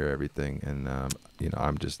and I hear everything, and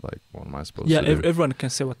I'm just like, what am I supposed to do? Everyone can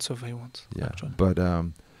say whatsoever he wants. Yeah, actually.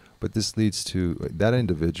 but this leads to that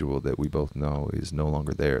individual that we both know is no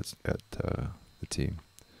longer there at the team.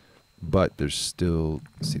 But there still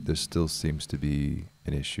seems to be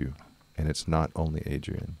an issue, and it's not only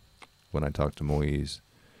Adrian. When I talk to Moise,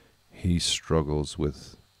 he struggles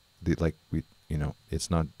with it's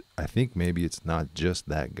not. I think maybe it's not just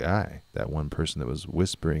that guy, that one person that was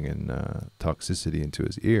whispering and toxicity into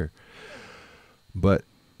his ear. But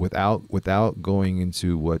without going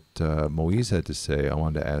into what Moise had to say, I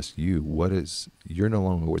wanted to ask you: you're no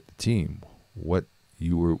longer with the team? What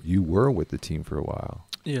you were with the team for a while?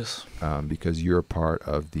 Yes. Because you're a part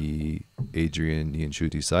of the Adrian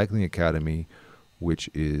Nkurayija Cycling Academy, which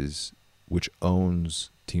owns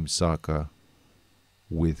Team Saka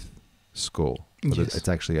with Skull. Yes. It's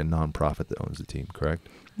actually a non-profit that owns the team, correct?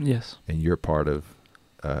 Yes. And you're part of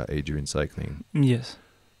Adrian Cycling. Yes.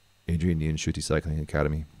 Adrian Nkurayija Cycling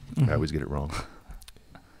Academy. Mm-hmm. I always get it wrong.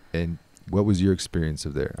 And what was your experience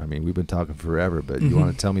of there? I mean, we've been talking forever, but you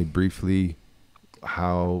want to tell me briefly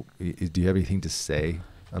do you have anything to say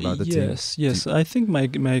about the team? Yes. I think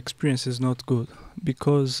my experience is not good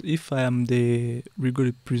because if I am the legal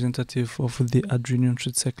representative of the Adrian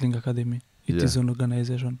Nkurayija Cycling Academy, it is an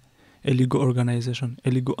organization, a legal organization,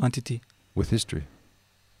 a legal entity. With history?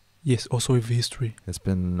 Yes, also with history. It's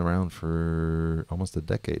been around for almost a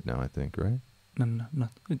decade now, I think, right? No.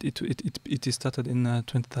 It started in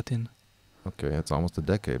 2013. Okay, that's almost a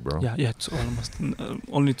decade, bro. Yeah, it's almost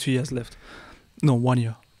only 2 years left. No, 1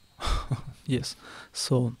 year. Yes.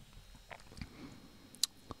 So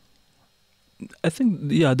I think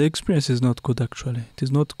the experience is not good actually. It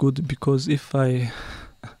is not good because if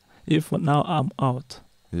now I'm out.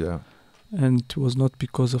 Yeah. And it was not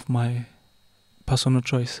because of my personal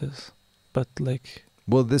choices, but like.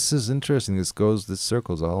 Well, this is interesting. This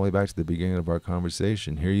circles all the way back to the beginning of our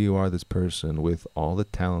conversation. Here you are, this person with all the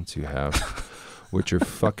talents you have, which are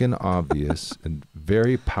fucking obvious and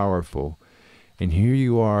very powerful. And here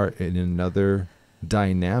you are in another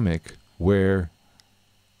dynamic where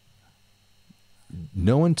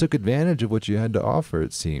no one took advantage of what you had to offer,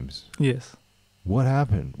 it seems. Yes. What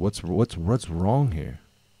happened? What's wrong here?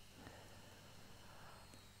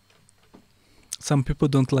 Some people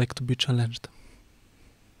don't like to be challenged.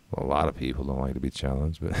 Well, a lot of people don't like to be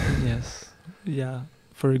challenged, but yes. Yeah.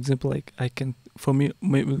 For example, like I can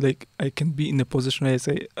be in a position where I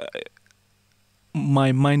say,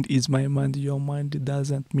 my mind is my mind, your mind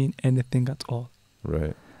doesn't mean anything at all.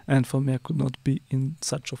 Right. And for me, I could not be in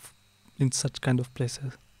such kind of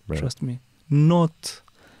places. Right. Trust me. Not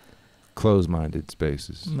closed-minded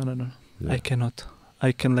spaces. No. I cannot.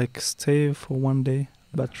 I can like stay for one day,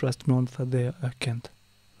 but trust me, on the third day I can't.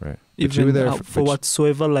 Right. Even you were there for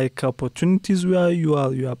whatsoever like opportunities where you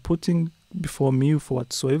are putting before me for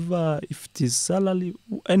whatsoever, if it is salary,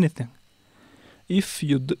 anything. If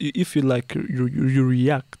you like you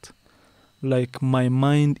react like my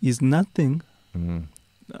mind is nothing. Mm.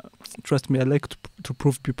 Trust me, I like to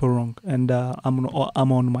prove people wrong, and I'm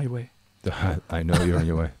on my way. I know you're on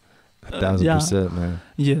your way. 1,000%, man.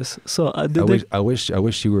 Yes. So I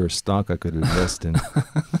wish you were a stock I could invest in.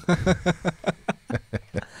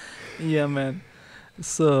 Yeah, man.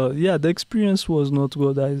 So yeah, the experience was not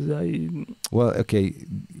good. Well, okay,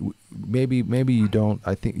 maybe you don't.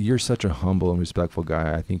 I think you're such a humble and respectful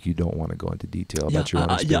guy. I think you don't want to go into detail about your own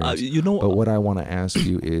experience. Yeah, But what I want to ask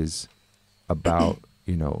you is about,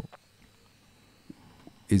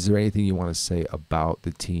 is there anything you want to say about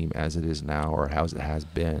the team as it is now, or how it has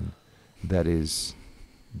been, that is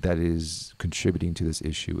contributing to this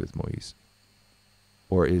issue with Moise,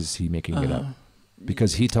 or is he making it up?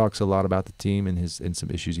 Because he talks a lot about the team and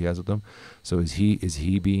some issues he has with them. So is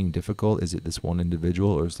he being difficult? Is it this one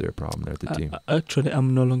individual, or is there a problem there with the team? Actually,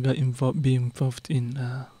 I'm no longer being involved in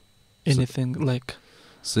anything like.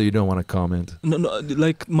 So you don't want to comment? No.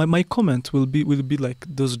 Like my comment will be like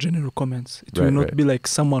those general comments. It will not be like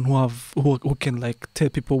someone who can like tell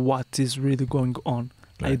people what is really going on.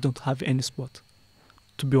 Right. I don't have any spot,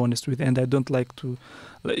 to be honest with, and I don't like to.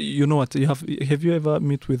 You know what? Have you ever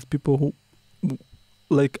met with people who,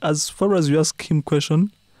 like, as far as you ask him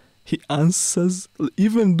question, he answers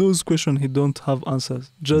even those questions he don't have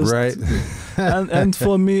answers. Just right. and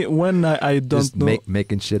for me, when I don't just know,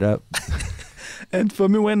 making shit up. And for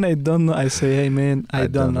me, when I don't know, I say, "Hey, man, I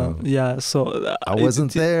don't know." Yeah, so I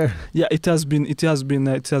wasn't there. Yeah, it has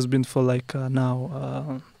been for like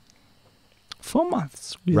now 4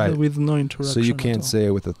 months with no interaction. So you can't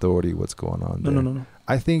say with authority what's going on there. No.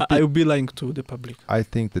 I think I will be lying to the public. I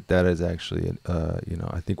think that is actually,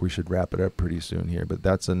 I think we should wrap it up pretty soon here. But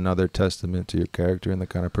that's another testament to your character and the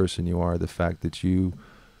kind of person you are. The fact that you,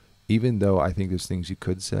 even though I think there's things you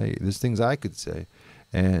could say, there's things I could say,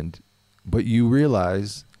 but you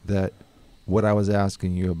realize that what I was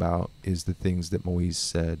asking you about is the things that Moise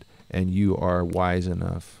said, and you are wise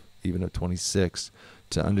enough, even at 26,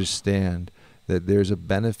 to understand that there's a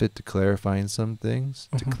benefit to clarifying some things,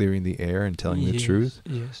 to clearing the air and telling the truth.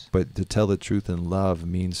 Yes. But to tell the truth in love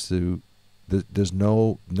means there's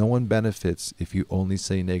no one benefits if you only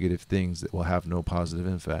say negative things that will have no positive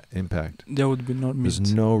impact. That would be not.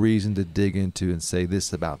 There's no reason to dig into and say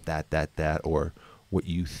this about that, or what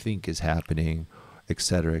you think is happening,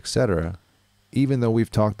 etc., etc. Even though we've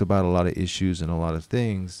talked about a lot of issues and a lot of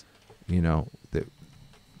things, that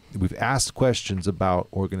we've asked questions about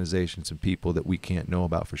organizations and people that we can't know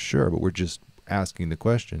about for sure, but we're just asking the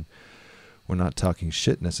question. We're not talking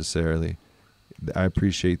shit necessarily. I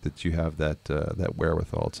appreciate that you have that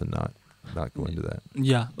wherewithal to not go into that.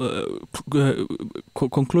 Yeah.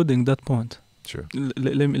 Concluding that point. Sure.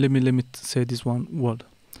 Let me say this one word.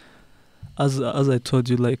 As I told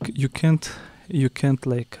you, like you can't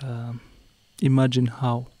like imagine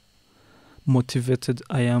how motivated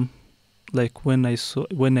I am, like when I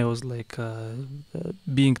was like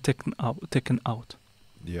being taken out.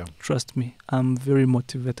 Yeah. Trust me, I'm very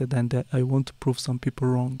motivated, and I want to prove some people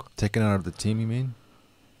wrong. Taken out of the team, you mean?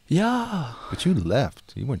 Yeah. But you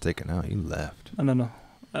left. You weren't taken out. You left. No.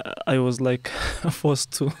 I was like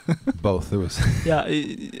forced to. Both. It was. Yeah.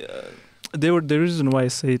 The reason why I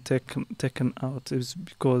say taken out is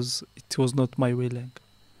because it was not my willing.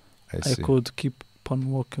 I could keep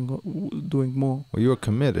on working, doing more. Well, you were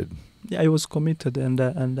committed. Yeah, I was committed, and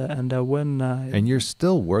when and you're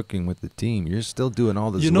still working with the team. You're still doing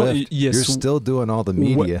all this. Yes, you're still doing all the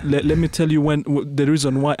media. Let me tell you the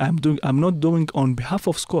reason why I'm not doing on behalf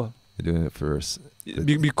of school. You're doing it for us.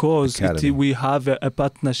 Because we have a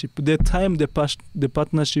partnership. The time the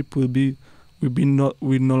partnership will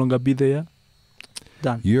no longer be there.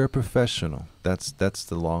 Done. You're a professional. That's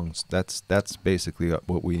basically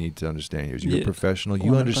what we need to understand here. You're a professional.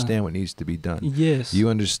 You understand what needs to be done. Yes. You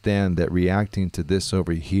understand that reacting to this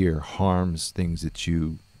over here harms things that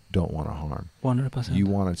you don't want to harm. 100%. You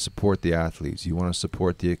want to support the athletes. You want to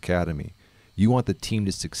support the academy. You want the team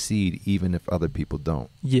to succeed even if other people don't.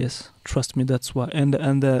 Yes, trust me, that's why. And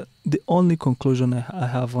the only conclusion I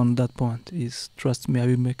have on that point is, trust me,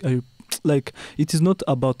 like, it is not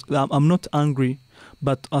about, I'm not angry,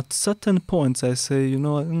 but at certain points I say,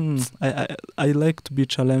 I like to be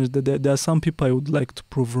challenged. There are some people I would like to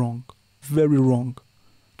prove wrong, very wrong.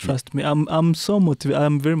 Trust me, I'm so motivated.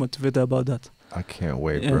 I'm very motivated about that. I can't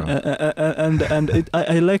wait, bro.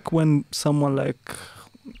 I like when someone like,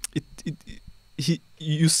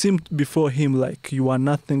 you seemed before him like you are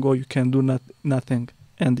nothing or you can do nothing,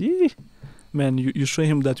 and man, you show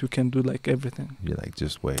him that you can do like everything. You're like,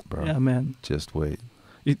 just wait, bro. Yeah, man. Just wait.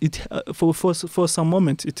 For some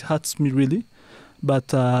moment it hurts me really,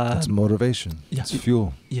 but it's motivation. Yeah, it's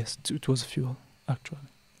fuel. Yes, it was fuel actually.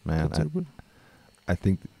 Man, I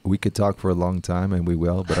think we could talk for a long time, and we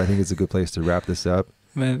will, but I think it's a good place to wrap this up.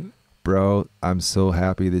 Man, bro, I'm so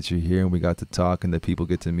happy that you're here and we got to talk and that people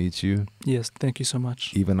get to meet you. Yes, thank you so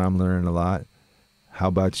much. Even I'm learning a lot. How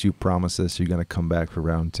about you promise us you're going to come back for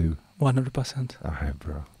round 2? 100%. All right,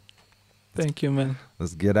 bro. Thank you, man.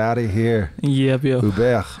 Let's get out of here. Yeah, bro.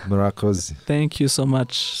 Hubert, Murakosi. Thank you so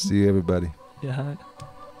much. See you, everybody. Yeah.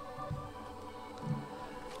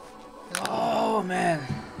 Oh, man.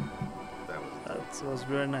 That was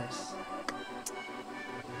very nice.